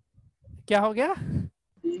 क्या हो गया?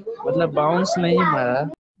 मतलब बाउंस नहीं मारा।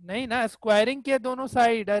 नहीं ना, स्क्वायरिंग किए दोनों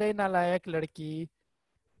साइड। अरे नालायक लड़की,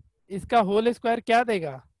 इसका होल स्क्वायर क्या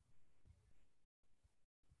देगा?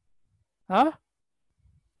 हाँ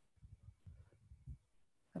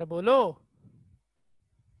अरे बोलो,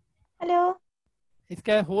 हेलो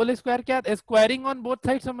इसका होल स्क्वायर क्या? स्क्वायरिंग ऑन बोथ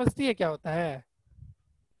साइड समझती है क्या होता है?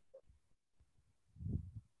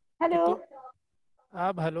 कि हेलो तुम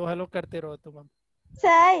आप हेलो हेलो करते रहो तुम अब।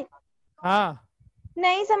 सर, हाँ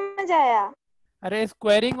नहीं समझ आया। अरे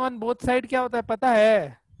स्क्वायरिंग ऑन बोथ साइड क्या होता है पता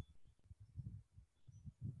है?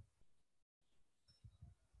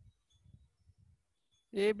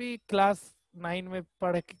 ये भी क्लास 9 में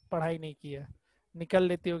पढ़ाई नहीं की है, निकल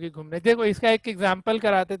लेती होगी घूमने। देखो इसका एक एग्जाम्पल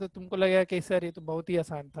कराते तो तुमको लगेगा कि सर ये तो बहुत ही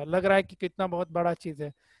आसान था, लग रहा है कि कितना बहुत बड़ा चीज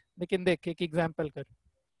है, लेकिन देख एक एग्जाम्पल कर।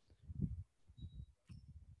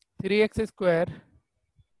 3x²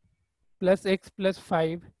 plus x plus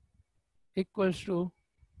 5 equals to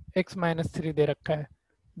x-3 दे रखा है।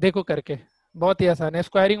 देखो करके, बहुत ही आसान है।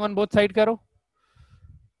 स्क्वायरिंग ऑन बोथ साइड करो।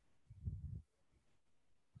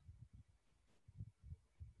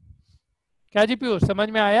 क्या जी पीयूष, समझ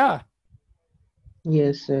में आया?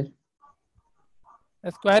 Yes sir.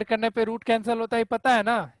 स्क्वायर करने पे रूट कैंसिल होता है, पता है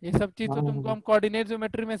ना? ये सब चीज तो तुमको हाँ हम कोऑर्डिनेट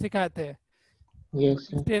ज्योमेट्री में सिखाए थे। Yes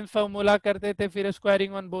sir. डिस्टेंस फॉर्मूला करते थे, फिर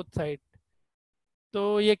स्क्वायरिंग ऑन बोथ साइड।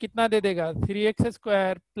 तो ये कितना दे देगा?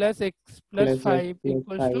 3x² plus x plus plus x 5 plus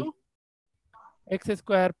equals to 5।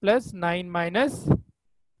 x² plus 9 minus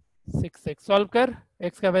 6x। Solve कर,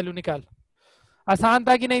 x का वैल्यू निकाल। आसान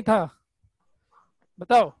था कि नहीं था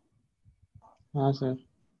बताओ? हाँ सर।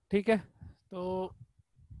 ठीक है, तो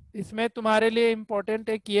इसमें तुम्हारे लिए इम्पोर्टेंट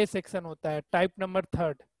एक ये सेक्शन होता है टाइप नंबर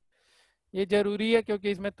 3। ये जरूरी है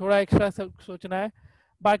क्योंकि इसमें थोड़ा एक्स्ट्रा सोचना है।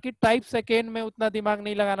 बाकी टाइप सेकेंड में उतना दिमाग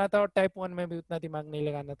नहीं लगाना था और टाइप 1 में भी उतना दिमाग नहीं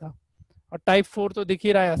लगाना था, और टाइप 4 तो दिख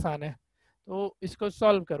ही रहा है आसान है। तो इसको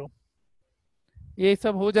सॉल्व करो, ये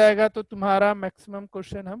सब हो जाएगा तो तुम्हारा मैक्सिमम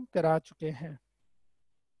क्वेश्चन हम करा चुके हैं।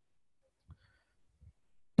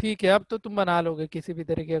 ठीक है, अब तो तुम बना लोगे किसी भी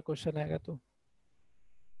तरीके का क्वेश्चन आएगा तो।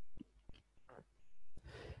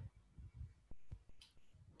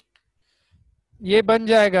 ये बन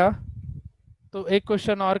जाएगा तो एक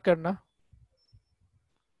क्वेश्चन और करना,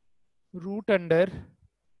 root under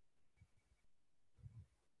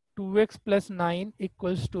 2x plus 9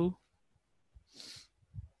 equals to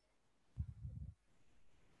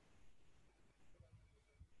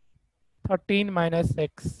 13 minus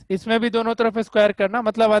x. इसमें भी दोनों तरफ स्क्वायर करना,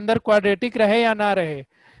 मतलब अंदर क्वाड्रेटिक रहे या ना रहे,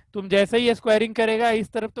 तुम जैसे ही स्क्वायरिंग करेगा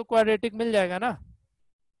इस तरफ तो क्वाड्रेटिक मिल जाएगा ना।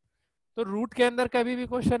 तो रूट के अंदर कभी भी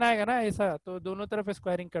क्वेश्चन आएगा ना ऐसा, तो दोनों तरफ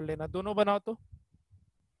स्क्वायरिंग कर लेना। दोनों बनाओ तो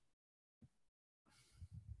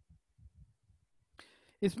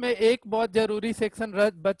इसमें एक बहुत जरूरी सेक्शन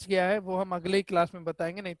बच गया है, वो हम अगले ही क्लास में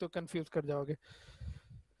बताएंगे, नहीं तो कंफ्यूज कर जाओगे।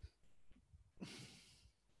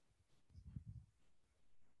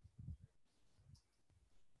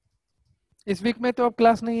 इस वीक में तो अब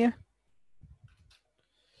क्लास नहीं है,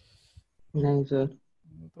 नहीं सर।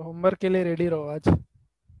 तो होमवर्क के लिए रेडी रहो आज।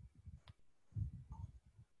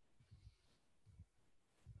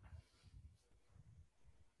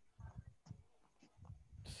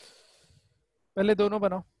 पहले दोनों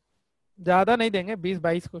बनाओ, ज्यादा नहीं देंगे,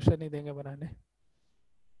 20-22 क्वेश्चन ही देंगे बनाने,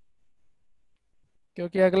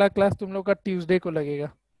 क्योंकि अगला क्लास तुम लोग का ट्यूसडे को लगेगा।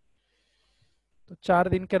 तो 4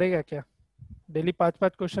 दिन करेगा क्या, डेली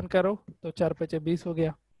 5-5 क्वेश्चन करो तो 4×5 = 20 हो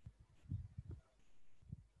गया।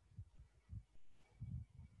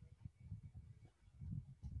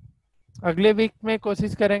 अगले वीक में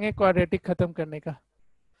कोशिश करेंगे क्वाड्रेटिक खत्म करने का।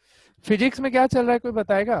 फिजिक्स में क्या चल रहा है कोई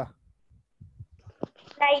बताएगा?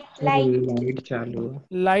 लाइट चालू है।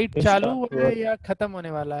 लाइट चालू स्टार्ट हुआ। है या खत्म होने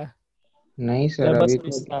वाला है? नहीं सर, सर बस अभी अभी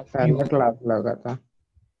तो स्टार्ट ही पहला हुआ। क्लास लगा था।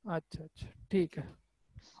 अच्छा अच्छा ठीक है।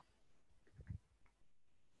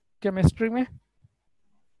 केमिस्ट्री में?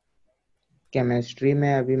 केमिस्ट्री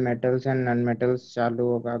में अभी मेटल्स एंड नॉन मेटल्स चालू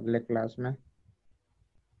होगा अगले क्लास में।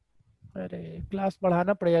 अरे क्लास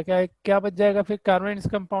बढ़ाना पड़ेगा क्या, क्या बच जाएगा फिर? कार्बन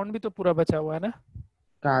कंपाउंड भी तो पूरा बचा हुआ है ना।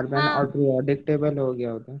 कार्बन और पीरियोडिक टेबल हो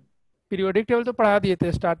गया उधर। पीरियोडिक टेबल तो पढ़ा दिए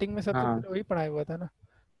थे स्टार्टिंग में, सबसे हाँ पहले वही पढ़ाया हुआ था ना।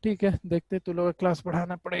 ठीक है, देखते तू लोग क्लास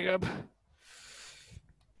बढ़ाना पड़ेगा अब।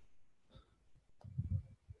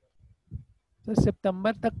 तो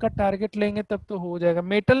सितंबर तक का टारगेट लेंगे तब तो हो जाएगा।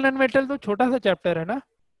 मेटल नॉन मेटल तो छोटा सा चैप्टर है ना।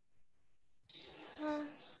 तो हाँ,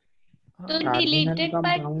 कार्बन एंड डिलीटेड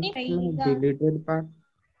पार्ट नहीं कंपाउंड्स में रहेगा? Deleted part.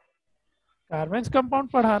 कार्बन कंपाउंड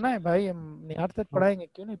पढ़ाना है भाई, हम निहार तक पढ़ाएंगे,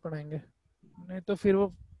 क्यों नहीं पढ़ाएंगे। नहीं तो फिर वो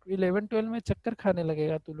 11-12 में चक्कर खाने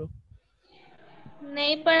लगेगा तू लोग।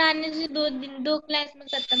 नहीं पढ़ाने से 2 क्लास में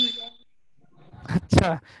खत्म हो जाएगा।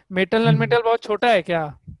 अच्छा, मेटल नॉन मेटल बहुत छोटा है क्या?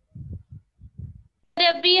 अरे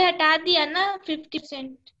अभी हटा दिया ना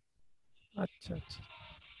 50%। अच्छा अच्छा,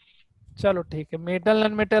 चलो ठीक है। मेटल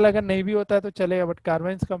नॉन मेटल अगर नहीं भी होता है तो चलेगा, बट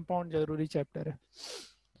कार्बन कंपाउंड जरूरी चैप्टर है।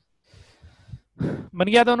 बन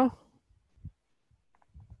गया दोनों?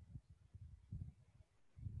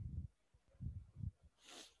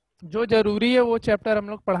 जो जरूरी है वो चैप्टर हम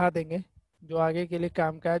लोग पढ़ा देंगे, जो आगे के लिए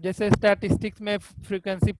काम का है। जैसे स्टैटिस्टिक्स में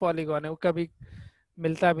फ्रीक्वेंसी पॉलीगॉन है, वो कभी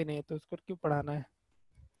मिलता भी नहीं है, तो उसको क्यों पढ़ाना है।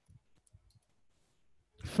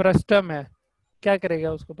 फ्रस्टम है, क्या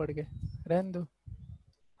करेगा उसको पढ़ के, रहने दो,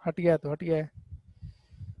 हट गया तो हट गया है।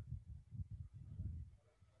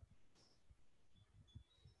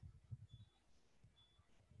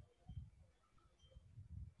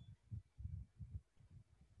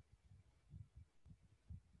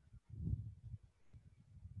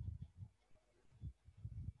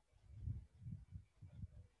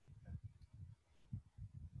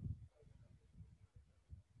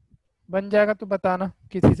 बन जाएगा तो बताना,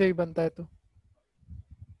 किसी से भी बनता है तो।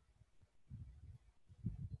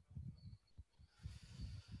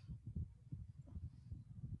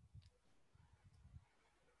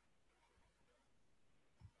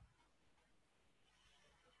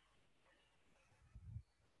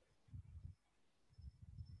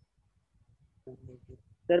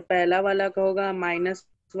 सर पहला वाला का होगा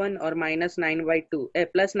 -1 और -9/2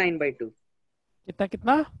 +9/2। कितना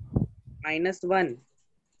कितना? -1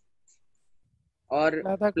 और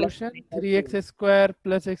क्या था क्वेश्चन? +9/2। 3x²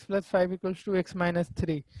 + x + 5 = x -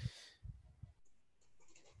 3।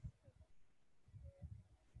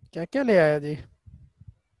 क्या क्या ले आया जी?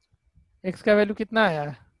 x का वैल्यू कितना आया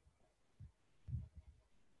है?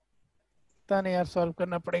 पता नहीं यार, सॉल्व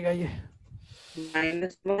करना पड़ेगा ये।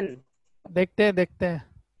 -1। देखते हैं देखते हैं।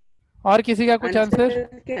 और किसी का कुछ आंसर?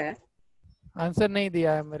 आंसर क्या है? आंसर नहीं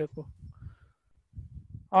दिया है मेरे को।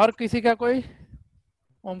 और किसी का कोई?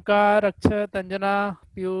 ओमकार, अक्षत, अंजना,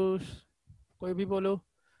 पीयूष, कोई भी बोलो।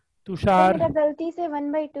 सर तुषार। मेरा गलती से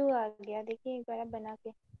 1/2 आ गया, देखिए एक बार आप बना के।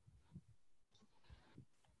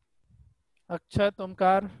 अक्षत,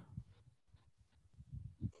 ओमकार।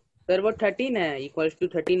 सर वो 13 है, =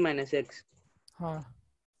 13 - x। हाँ,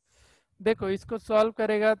 देखो इसको सॉल्व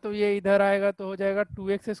करेगा तो ये इधर आएगा तो हो जाएगा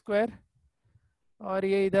 2x स्क्वायर, और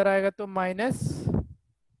ये इधर आएगा तो माइनस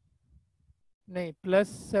नहीं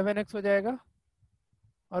 +7x हो जाएगा,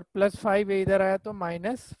 और +5 ये इधर आया तो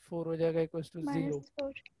 -4 हो जाएगा इक्वल टू 0।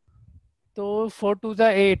 -4। तो 4 2 जा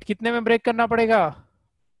 8, कितने में ब्रेक करना पड़ेगा?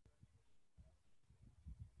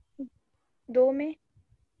 2 में।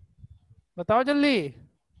 बताओ जल्दी।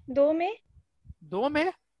 2 में। 2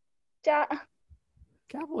 में? 4।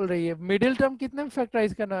 क्या बोल रही है? मिडिल टर्म कितने में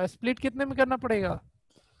फैक्टराइज करना है? स्प्लिट कितने में करना पड़ेगा?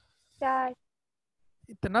 4।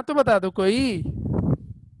 इतना तो बता दो कोई।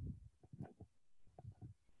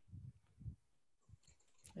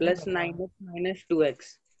 +9x -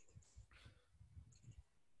 2x।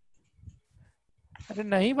 अरे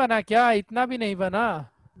नहीं बना क्या? इतना भी नहीं बना।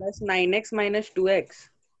 +9x - 2x।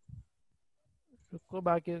 रुको,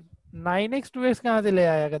 बाकी 9x 2x कहाँ से ले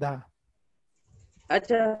आया गधा?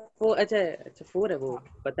 अच्छा वो अच्छा 4 है वो,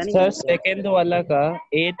 पता नहीं सर क्यों। सेकंड वाला का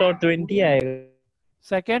 8 और 20 आएगा।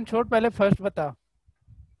 सेकंड छोड़, पहले फर्स्ट बता।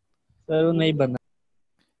 सर वो नहीं बना।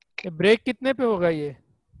 ये ब्रेक कितने पे होगा ये?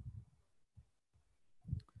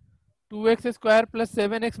 2x square +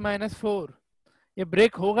 7x - 4। ये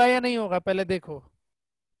ब्रेक होगा या नहीं होगा पहले देखो।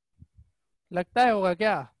 लगता है होगा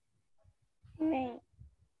क्या? नहीं।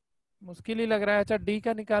 मुश्किल ही लग रहा है। अच्छा डी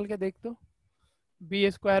का निकाल के देख तो।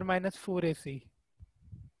 b² - 4ac,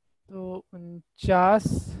 तो 49।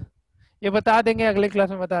 ये बता देंगे अगले क्लास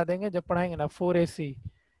में, बता देंगे जब पढ़ाएंगे ना। 4ac,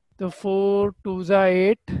 तो 4 2 जा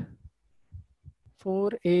 8,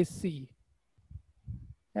 4ac।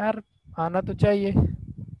 यार आना तो चाहिए।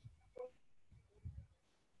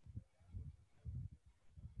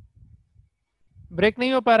 ब्रेक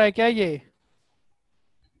नहीं हो पा रहा है क्या ये?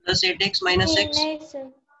 +8x - नहीं x। नहीं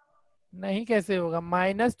सर। नहीं कैसे होगा?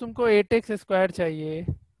 माइनस तुमको 8x स्क्वायर चाहिए,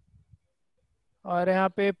 और यहाँ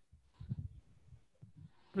पे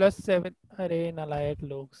 +7। अरे नालायक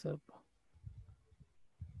लोग सब।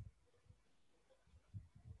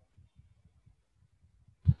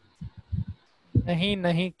 नहीं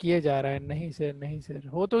नहीं किए जा रहा है। नहीं सर, नहीं सर,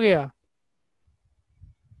 हो तो गया।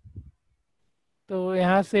 तो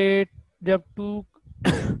यहाँ से जब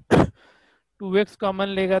 2x कॉमन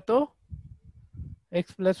लेगा तो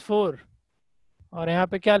x + 4, और यहाँ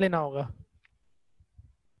पे क्या लेना होगा?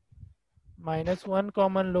 -1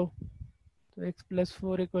 कॉमन लो, तो x +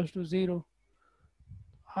 4 = 0।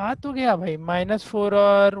 आ तो गया भाई, -4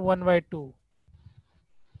 और 1/2।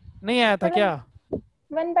 नहीं आया था मतलब क्या?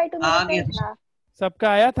 1/2 मेरा आ गया सही था।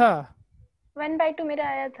 सबका आया था? 1/2 मेरा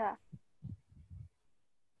आया था।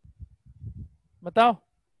 बताओ।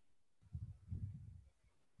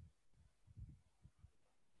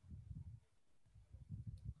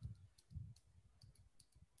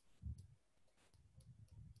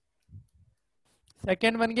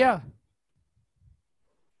 सेकंड बन गया?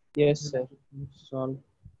 Yes sir. सॉल्व।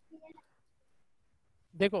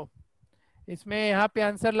 देखो इसमें यहाँ पे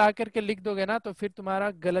आंसर ला करके लिख दोगे ना तो फिर तुम्हारा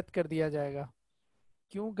गलत कर दिया जाएगा।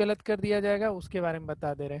 क्यों गलत कर दिया जाएगा उसके बारे में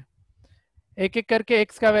बता दे रहे हैं। एक एक करके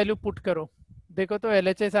x का वैल्यू पुट करो। देखो तो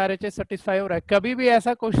LHS RHS सेटिस्फाई हो रहा है? कभी भी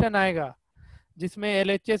ऐसा क्वेश्चन आएगा जिसमें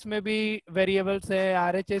LHS में भी वेरिएबल्स है,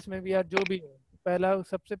 RHS में भी, या जो भी है, पहला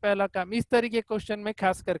सबसे पहला काम इस तरीके क्वेश्चन में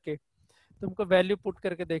खास करके तुमको वैल्यू पुट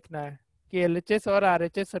करके देखना है कि LHS और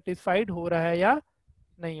RHS सेटिस्फाइड हो रहा है या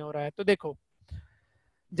नहीं हो रहा है। तो देखो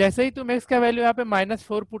जैसे ही तुम x का वैल्यू यहाँ पे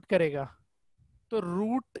 -4 पुट करेगा तो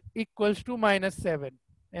रूट इक्वल्स टू -7।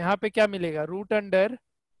 यहाँ पे क्या मिलेगा? रूट अंडर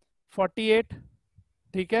 48,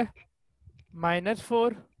 ठीक है,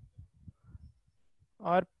 -4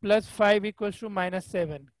 और +5 इक्वल्स टू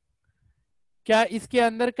 -7। क्या इसके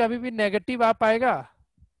अंदर कभी भी नेगेटिव आ पाएगा?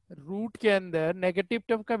 रूट के अंदर नेगेटिव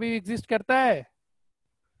टर्म कभी एग्जिस्ट करता है?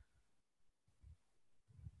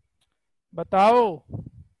 बताओ।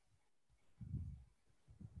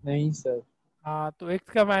 नहीं सर। हाँ, तो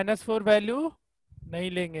x का -4 वैल्यू नहीं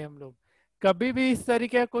लेंगे हम लोग। कभी भी इस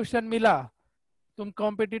तरीके का क्वेश्चन मिला, तुम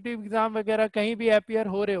कॉम्पिटिटिव एग्जाम वगैरह कहीं भी अपियर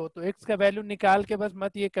हो रहे हो, तो x का वैल्यू निकाल के बस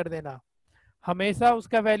मत ये कर देना, हमेशा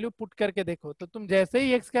उसका वैल्यू पुट करके देखो। तो तुम जैसे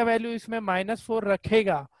ही x का वैल्यू इसमें -4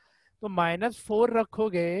 रखेगा, तो -4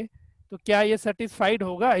 रखोगे तो क्या ये सेटिस्फाइड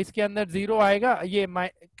होगा? इसके अंदर 0 आएगा? ये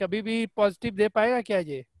कभी भी पॉजिटिव दे पाएगा क्या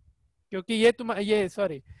ये? क्योंकि ये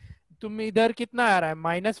सॉरी, तुम इधर कितना आ रहा है?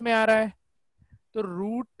 माइनस में आ रहा है। तो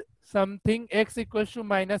root something x equals to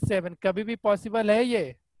 -7 कभी भी पॉसिबल है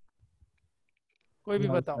ये? कोई भी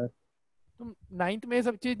नो बताओ। सर। तुम 9th में ये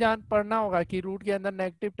सब चीज जान पढ़ना होगा कि रूट के अंदर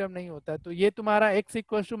नेगेटिव टर्म नहीं होता है। तो ये तुम्हारा x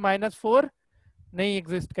इक्वल्स टू -4 नहीं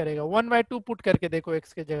एग्जिस्ट करेगा। 1/2 पुट करके देखो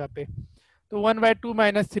x के जगह पे, तो 1/2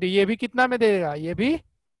 -3, ये भी कितना में देगा? ये भी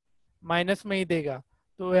माइनस में ही देगा।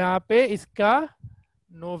 तो यहाँ पे इसका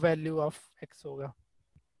नो वैल्यू ऑफ एक्स होगा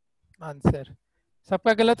आंसर।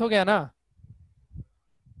 सबका गलत हो गया ना?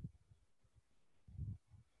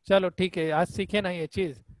 चलो ठीक है, आज सीखे ना ये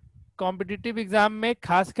चीज। कॉम्पिटिटिव एग्जाम में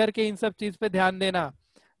खास करके इन सब चीज पे ध्यान देना।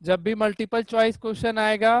 जब भी मल्टीपल चॉइस क्वेश्चन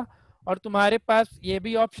आएगा और तुम्हारे पास ये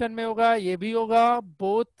भी ऑप्शन में होगा, ये भी होगा,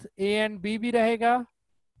 बोथ ए एंड बी भी रहेगा,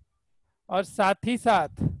 और साथ ही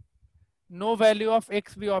साथ नो वैल्यू ऑफ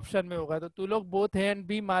एक्स भी ऑप्शन में होगा, तो तू लोग बोथ ए एंड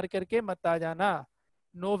बी मार करके मत आ जाना।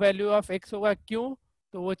 नो वैल्यू ऑफ एक्स होगा, क्यों?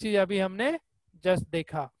 तो वो चीज अभी हमने जस्ट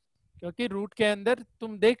देखा, क्योंकि रूट के अंदर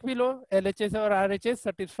तुम देख भी लो एलएचएस और आरएचएस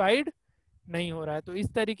सेटिस्फाइड नहीं हो रहा है। तो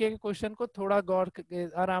इस तरीके के क्वेश्चन को थोड़ा गौर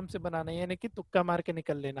आराम से बनाना है, यानी कि तुक्का मार के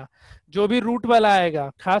निकल लेना। जो भी रूट वाला आएगा,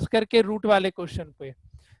 खास करके रूट वाले क्वेश्चन पे,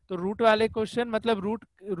 तो रूट वाले क्वेश्चन मतलब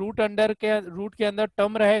रूट के अंदर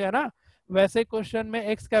टर्म रहेगा ना, वैसे क्वेश्चन में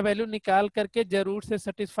एक्स का वैल्यू निकाल करके जरूर से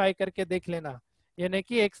सेटिस्फाई करके देख लेना, यानी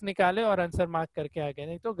कि एक्स निकाले और आंसर मार्क करके आगे,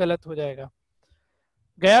 नहीं तो गलत हो जाएगा।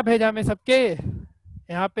 गया भेजा में सबके?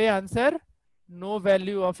 यहाँ पे answer no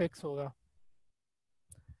value of x होगा।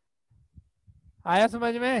 आया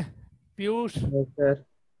समझ में? पीयूष, सर।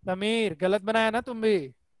 समीर, गलत बनाया ना तुम भी?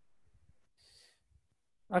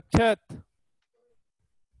 अक्षत?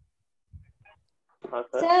 हाँ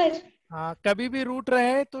सर। सर हाँ, कभी भी रूट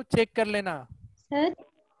रहे तो चेक कर लेना। सर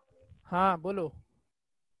हाँ बोलो।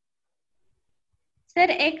 सर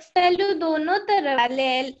एक्स वैल्यू दोनों तरफ वाले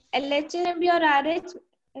एलएच में भी और आरएच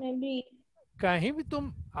में भी। कहीं भी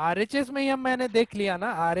तुम आरएचएस में ही, हम मैंने देख लिया ना,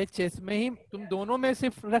 आरएचएस में ही तुम दोनों में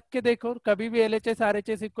सिर्फ रख के देखो, कभी भी एलएचएस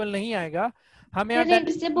आरएचएस इक्वल नहीं आएगा। हम यहाँ सर एक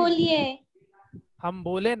से बोलिए। हम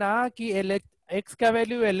बोले ना कि एक्स का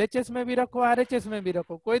वैल्यू एलएचएस में भी रखो, आरएचएस में भी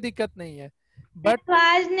रखो, कोई दिक्कत नहीं है, बट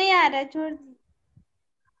आवाज नहीं आ रहा, छोड़।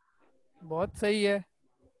 बहुत सही है,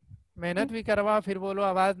 मेहनत भी करवा, फिर बोलो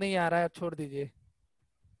आवाज नहीं आ रहा है, छोड़ दीजिए।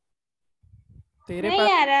 तेरे नहीं पास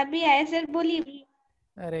आ रहा, अभी आया सर, बोलिए।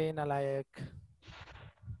 अरे नालायक,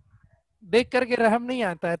 देख करके रहम नहीं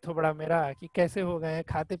आता है थोड़ा मेरा कि कैसे हो गए हैं,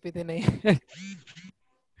 खाते पीते नहीं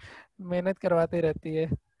मेहनत करवाते रहती है।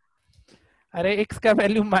 अरे एक्स का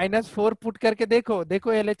वैल्यू -4 पुट करके देखो,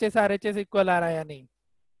 देखो एलएचएस आरएचएस इक्वल आ रहा है या नहीं।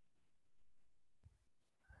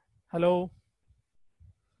 हेलो?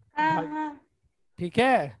 हाँ हाँ ठीक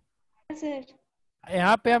है, सर।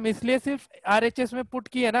 यहाँ पे हम इसलिए सिर्फ आरएचएस में पुट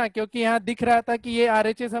किए ना, क्योंकि यहाँ दिख रहा था कि ये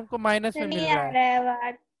आरएचएस हमको माइनस में मिल नहीं रहा आ है। रहा है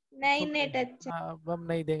आवाज, नहीं नेट अच्छा। हाँ, अब हम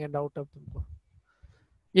नहीं देंगे डाउट अब तुमको।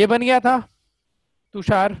 ये बन गया था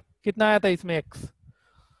तुषार, कितना आया था इसमें एक्स?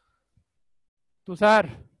 तुषार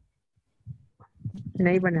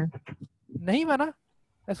नहीं बना। नहीं बना,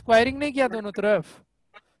 स्क्वायरिंग नहीं किया दोनों तरफ?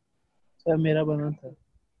 सर मेरा बना था।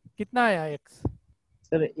 कितना आया एक्स?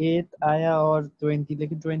 सर 8 आया और 20,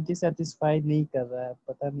 लेकिन 20 सेटिस्फाई नहीं कर रहा है,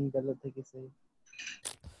 पता नहीं गलत है कि सही।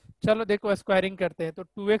 चलो देखो स्क्वायरिंग करते हैं, तो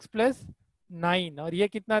 2x प्लस 9, और ये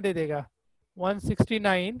कितना दे देगा?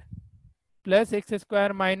 169 plus x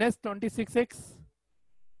square minus 26x,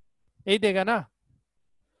 यही देगा ना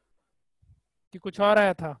कि कुछ और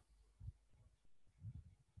आया था?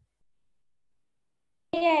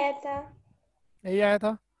 नहीं आया था। यही आया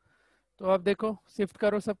था। तो अब देखो शिफ्ट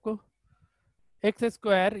करो सबको, एक्स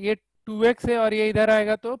स्क्वायर, ये 2x है और ये इधर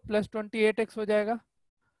आएगा तो प्लस 28x हो जाएगा,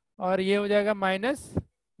 और ये हो जाएगा माइनस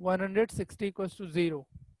 160 इक्वल्स टू 0।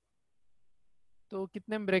 तो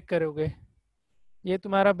कितने में ब्रेक करोगे? ये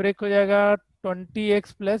तुम्हारा ब्रेक हो जाएगा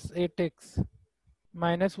 20x plus 8x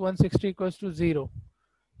minus 160 equals to 0।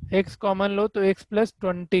 x common लो तो x प्लस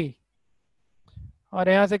 20, और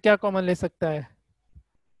यहाँ से क्या कॉमन ले सकता है?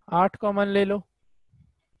 8 कॉमन ले लो।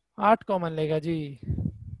 8 कॉमन लेगा जी?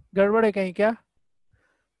 गड़बड़ है कहीं क्या?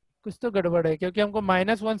 कुछ तो गड़बड़ है, क्योंकि हमको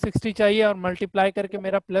माइनस 160 चाहिए और मल्टीप्लाई करके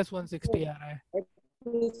मेरा प्लस 160 आ रहा है।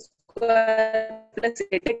 प्लस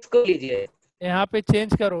 8x को लीजिए। यहाँ पे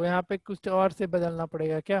चेंज करो, यहाँ पे कुछ और से बदलना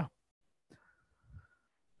पड़ेगा क्या?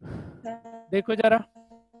 देखो जरा।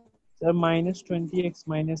 Sir -20x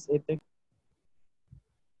minus 8x।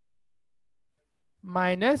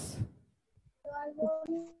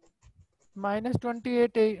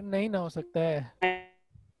 -28 नहीं ना हो सकता है,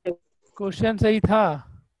 क्वेश्चन सही था,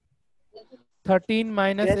 13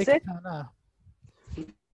 माइनस कैसे? x था ना,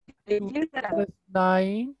 2 +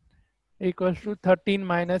 9 equals to 13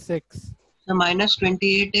 minus x।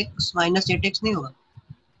 -28x -8x नहीं होगा?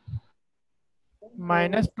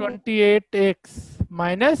 -28x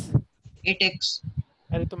minus 8x।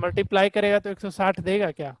 अरे तो मल्टीप्लाई करेगा तो 160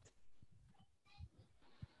 देगा क्या?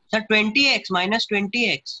 Sir 20x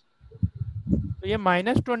 -20x। तो ये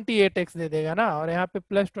 -28x दे देगा ना, और यहाँ पे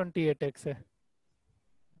 +28x है।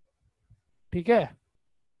 ठीक है,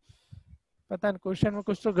 पता नहीं क्वेश्चन में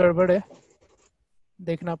कुछ तो गड़बड़ है,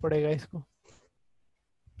 देखना पड़ेगा इसको।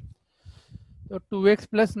 तो 2x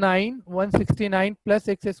plus 9 169 plus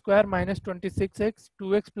x square minus 26x,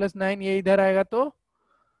 2x plus 9 ये इधर आएगा तो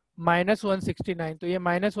माइनस 169, तो ये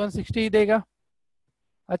माइनस 160 ही देगा।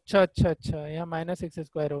 अच्छा अच्छा अच्छा, यहाँ माइनस एक्स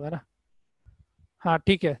स्क्वायर होगा ना। हाँ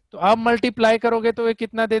ठीक है, तो अब मल्टीप्लाई करोगे तो ये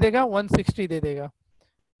कितना दे देगा, 160 दे देगा।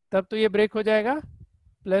 तब तो ये ब्रेक हो जाएगा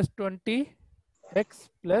प्लस 20x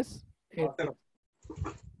प्लस 8।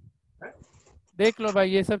 देख लो भाई,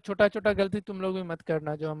 ये सब छोटा छोटा गलती तुम लोग भी मत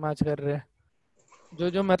करना जो हम आज कर रहे हैं,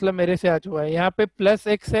 जो मतलब मेरे से आज हुआ है। यहाँ पे प्लस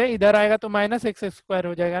एक्स है, इधर आएगा तो माइनस एक्स स्क्वायर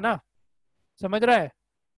हो जाएगा ना, समझ रहा है।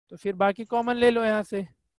 तो फिर बाकी कॉमन ले लो यहाँ से,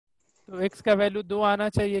 तो x का वैल्यू 2 आना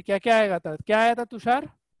चाहिए। क्या क्या आएगा था, क्या आया था तुषार?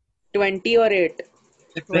 20 और 8।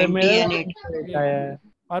 20 and 8। आया है।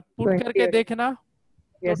 और पुट करके देखना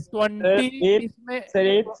तो Yes, 20 8 इसमें सर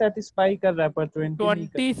 8 सेटिस्फाई कर रहा है पर 20 नहीं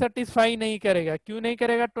कर 20 सेटिस्फाई नहीं करेगा। क्यों नहीं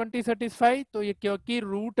करेगा 20 सेटिस्फाई? तो ये क्योंकि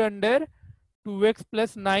रूट अंडर 2x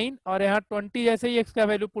प्लस 9, और यहाँ 20 जैसे ही x का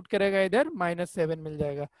वैल्यू पुट करेगा इधर -7 मिल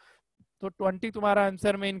जाएगा, तो 20 तुम्हारा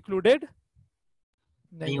आंसर में इंक्लूडेड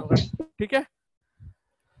नहीं होगा। ठीक है,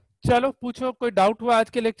 चलो पूछो, कोई डाउट हुआ आज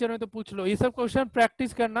के लेक्चर में तो पूछ लो। ये सब क्वेश्चन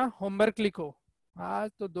प्रैक्टिस करना, होमवर्क लिखो। आज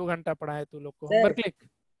तो 2 घंटा पढ़ा है तू लोग को, होमवर्क लिख।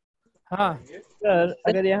 हाँ सर,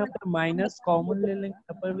 अगर यहाँ पर माइनस कॉमन ले लेंगे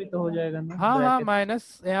तब पर भी तो हो जाएगा ना। हाँ हाँ, ब्रैकेट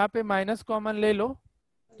माइनस, यहाँ पे माइनस कॉमन ले लो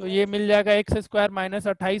तो ये मिल जाएगा x square minus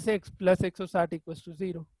 28x plus 160 equal to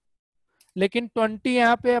 0। लेकिन 20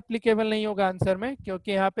 यहाँ पे अप्लीकेबल नहीं होगा आंसर में,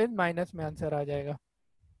 क्योंकि यहाँ पे माइनस में आंसर आ जाएगा।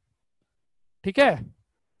 ठीक है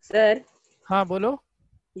सर हाँ बोलो।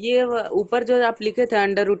 ये ऊपर जो आप लिखे थे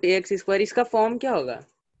अंडर रूट एक्स स्क्वायर, इसका फॉर्म क्या होगा?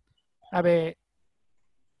 अबे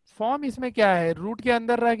फॉर्म इसमें क्या है, रूट के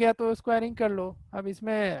अंदर रह गया तो स्क्वायरिंग कर लो। अब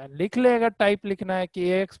इसमें लिख ले, अगर टाइप लिखना है कि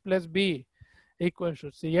ax plus B equal to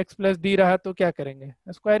C x plus D रहा तो क्या करेंगे,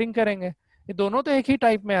 स्क्वायरिंग करेंगे। ये दोनों तो एक ही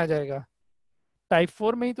टाइप में आ जाएगा, टाइप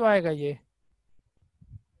 4 में ही तो आएगा ये।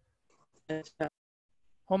 अच्छा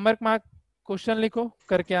होमवर्क में क्वेश्चन लिखो,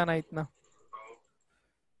 करके आना इतना।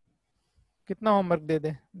 कितना होमवर्क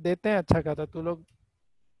देते हैं अच्छा खासा, तू लोग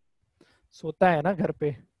सोता है ना घर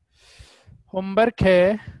पे। होमवर्क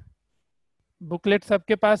है, बुकलेट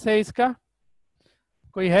सबके पास है इसका?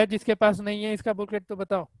 कोई है जिसके पास नहीं है इसका बुकलेट तो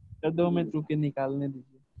बताओ। सर 2 मिनट रुके, निकालने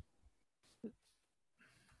दीजिए।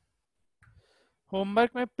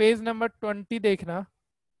 होमवर्क में पेज नंबर 20 देखना,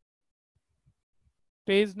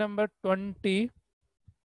 पेज नंबर 20,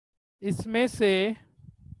 इसमें से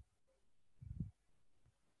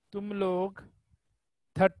तुम लोग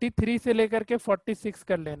 33 से लेकर के 46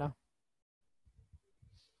 कर लेना,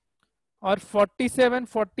 और 47,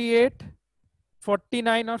 48,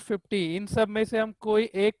 49 और 50 इन सब में से हम कोई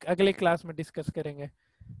एक अगले क्लास में डिस्कस करेंगे।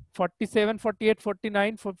 47, 48,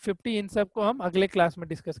 49, 50 इन सब को हम अगले क्लास में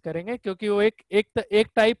डिस्कस करेंगे, क्योंकि वो एक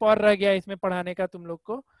टाइप और रह गया है इसमें पढ़ाने का तुम लोग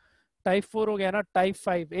को। टाइप 4 हो गया ना, टाइप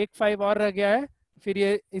 5, एक 5 और रह गया है। फिर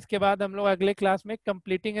ये इसके बाद हम लोग अगले क्लास में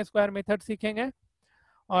कंप्लीटिंग स्क्वायर मेथड सीखेंगे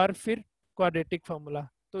और फिर क्वाड्रेटिक फॉर्मूला।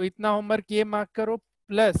 तो इतना होमवर्क ये मार्क करो,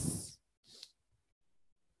 प्लस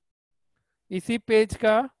इसी पेज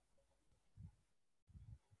का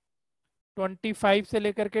 25 से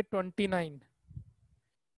लेकर के 29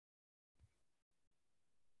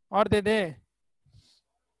 और दे दे।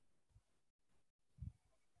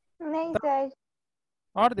 नहीं सर,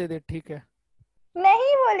 और दे दे, ठीक है।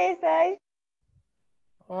 नहीं बोले सर।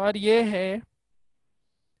 और ये है,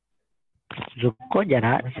 रुको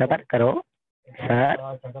जरा सबर करो सर।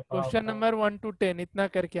 क्वेश्चन नंबर 1 to 10 इतना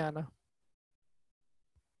करके आना।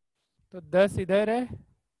 तो 10 इधर है,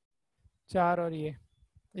 4 और ये,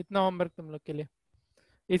 इतना होमवर्क तुम लोग के लिए।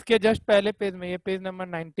 इसके जस्ट पहले पेज में, ये पेज नंबर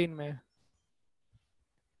 19 में है,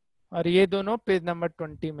 और ये दोनों पेज नंबर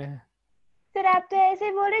 20 में है। सर आप तो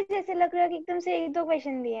ऐसे बोल रहे जैसे लग रहा है कि एकदम से 1-2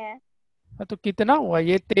 क्वेश्चन दिए हैं। हाँ तो कितना हुआ,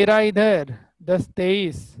 ये 13 इधर, 10,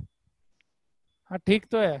 23। हाँ ठीक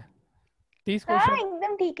तो है, 30 हाँ क्वेश्चन।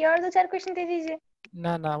 एकदम ठीक है, और 2-4 क्वेश्चन दे दीजिए।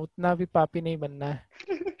 ना ना, उतना भी पापी नहीं बनना है।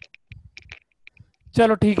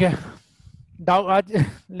 चलो ठीक है, डाउ आज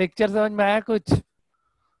लेक्चर समझ में आया कुछ?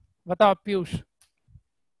 बताओ पीयूष,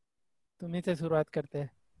 तुम्ही से शुरुआत करते हैं।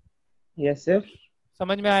 Yes sir.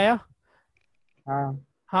 समझ में आया? हाँ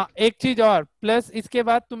हाँ, एक चीज और, प्लस इसके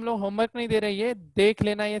बाद तुम लोग होमवर्क नहीं दे रही है, देख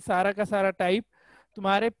लेना ये सारा का सारा टाइप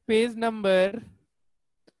तुम्हारे पेज नंबर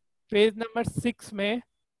 6 में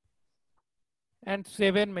एंड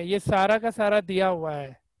 7 में, ये सारा का सारा दिया हुआ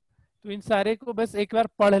है। तो इन सारे को बस एक बार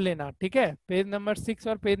पढ़ लेना, ठीक है। पेज नंबर 6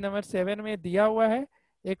 और पेज नंबर 7 में दिया हुआ है,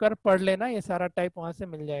 एक बार पढ़ लेना, ये सारा टाइप वहां से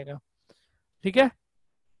मिल जाएगा, ठीक है।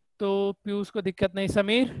 तो पीयूष को दिक्कत नहीं,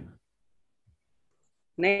 समीर?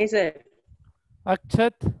 नहीं सर।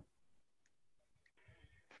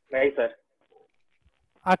 नहीं सर।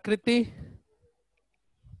 आकृति?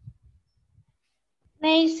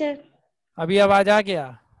 नहीं सर। अभी आवाज आ गया?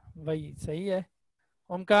 वही सही है।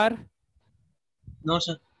 ओमकार? No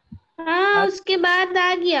sir. हाँ उसके बाद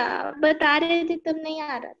आ गया, बता रहे थे तब नहीं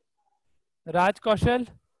आ रहा। राज कौशल?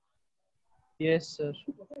 Yes sir.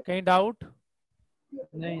 कहीं डाउट?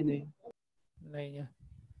 नहीं नहीं। नहीं है।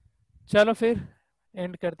 चलो फिर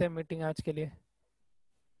एंड करते हैं मीटिंग आज के लिए।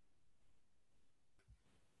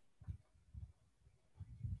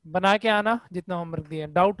 बना के आना जितना होमवर्क दिया।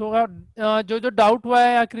 डाउट होगा जो जो डाउट हुआ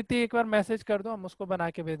है आकृति एक बार मैसेज कर दो, हम उसको बना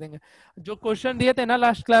के भेज देंगे। जो क्वेश्चन दिए थे ना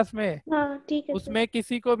लास्ट क्लास में, हाँ ठीक है सर। उसमें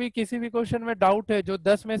किसी को भी किसी भी क्वेश्चन में डाउट है, जो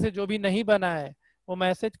 10 में से जो भी नहीं बना है वो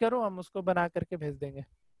मैसेज करो, हम उसको बना करके भेज देंगे।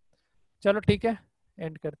 चलो ठीक है,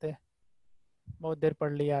 एंड करते हैं, बहुत देर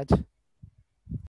पढ़ लिया आज।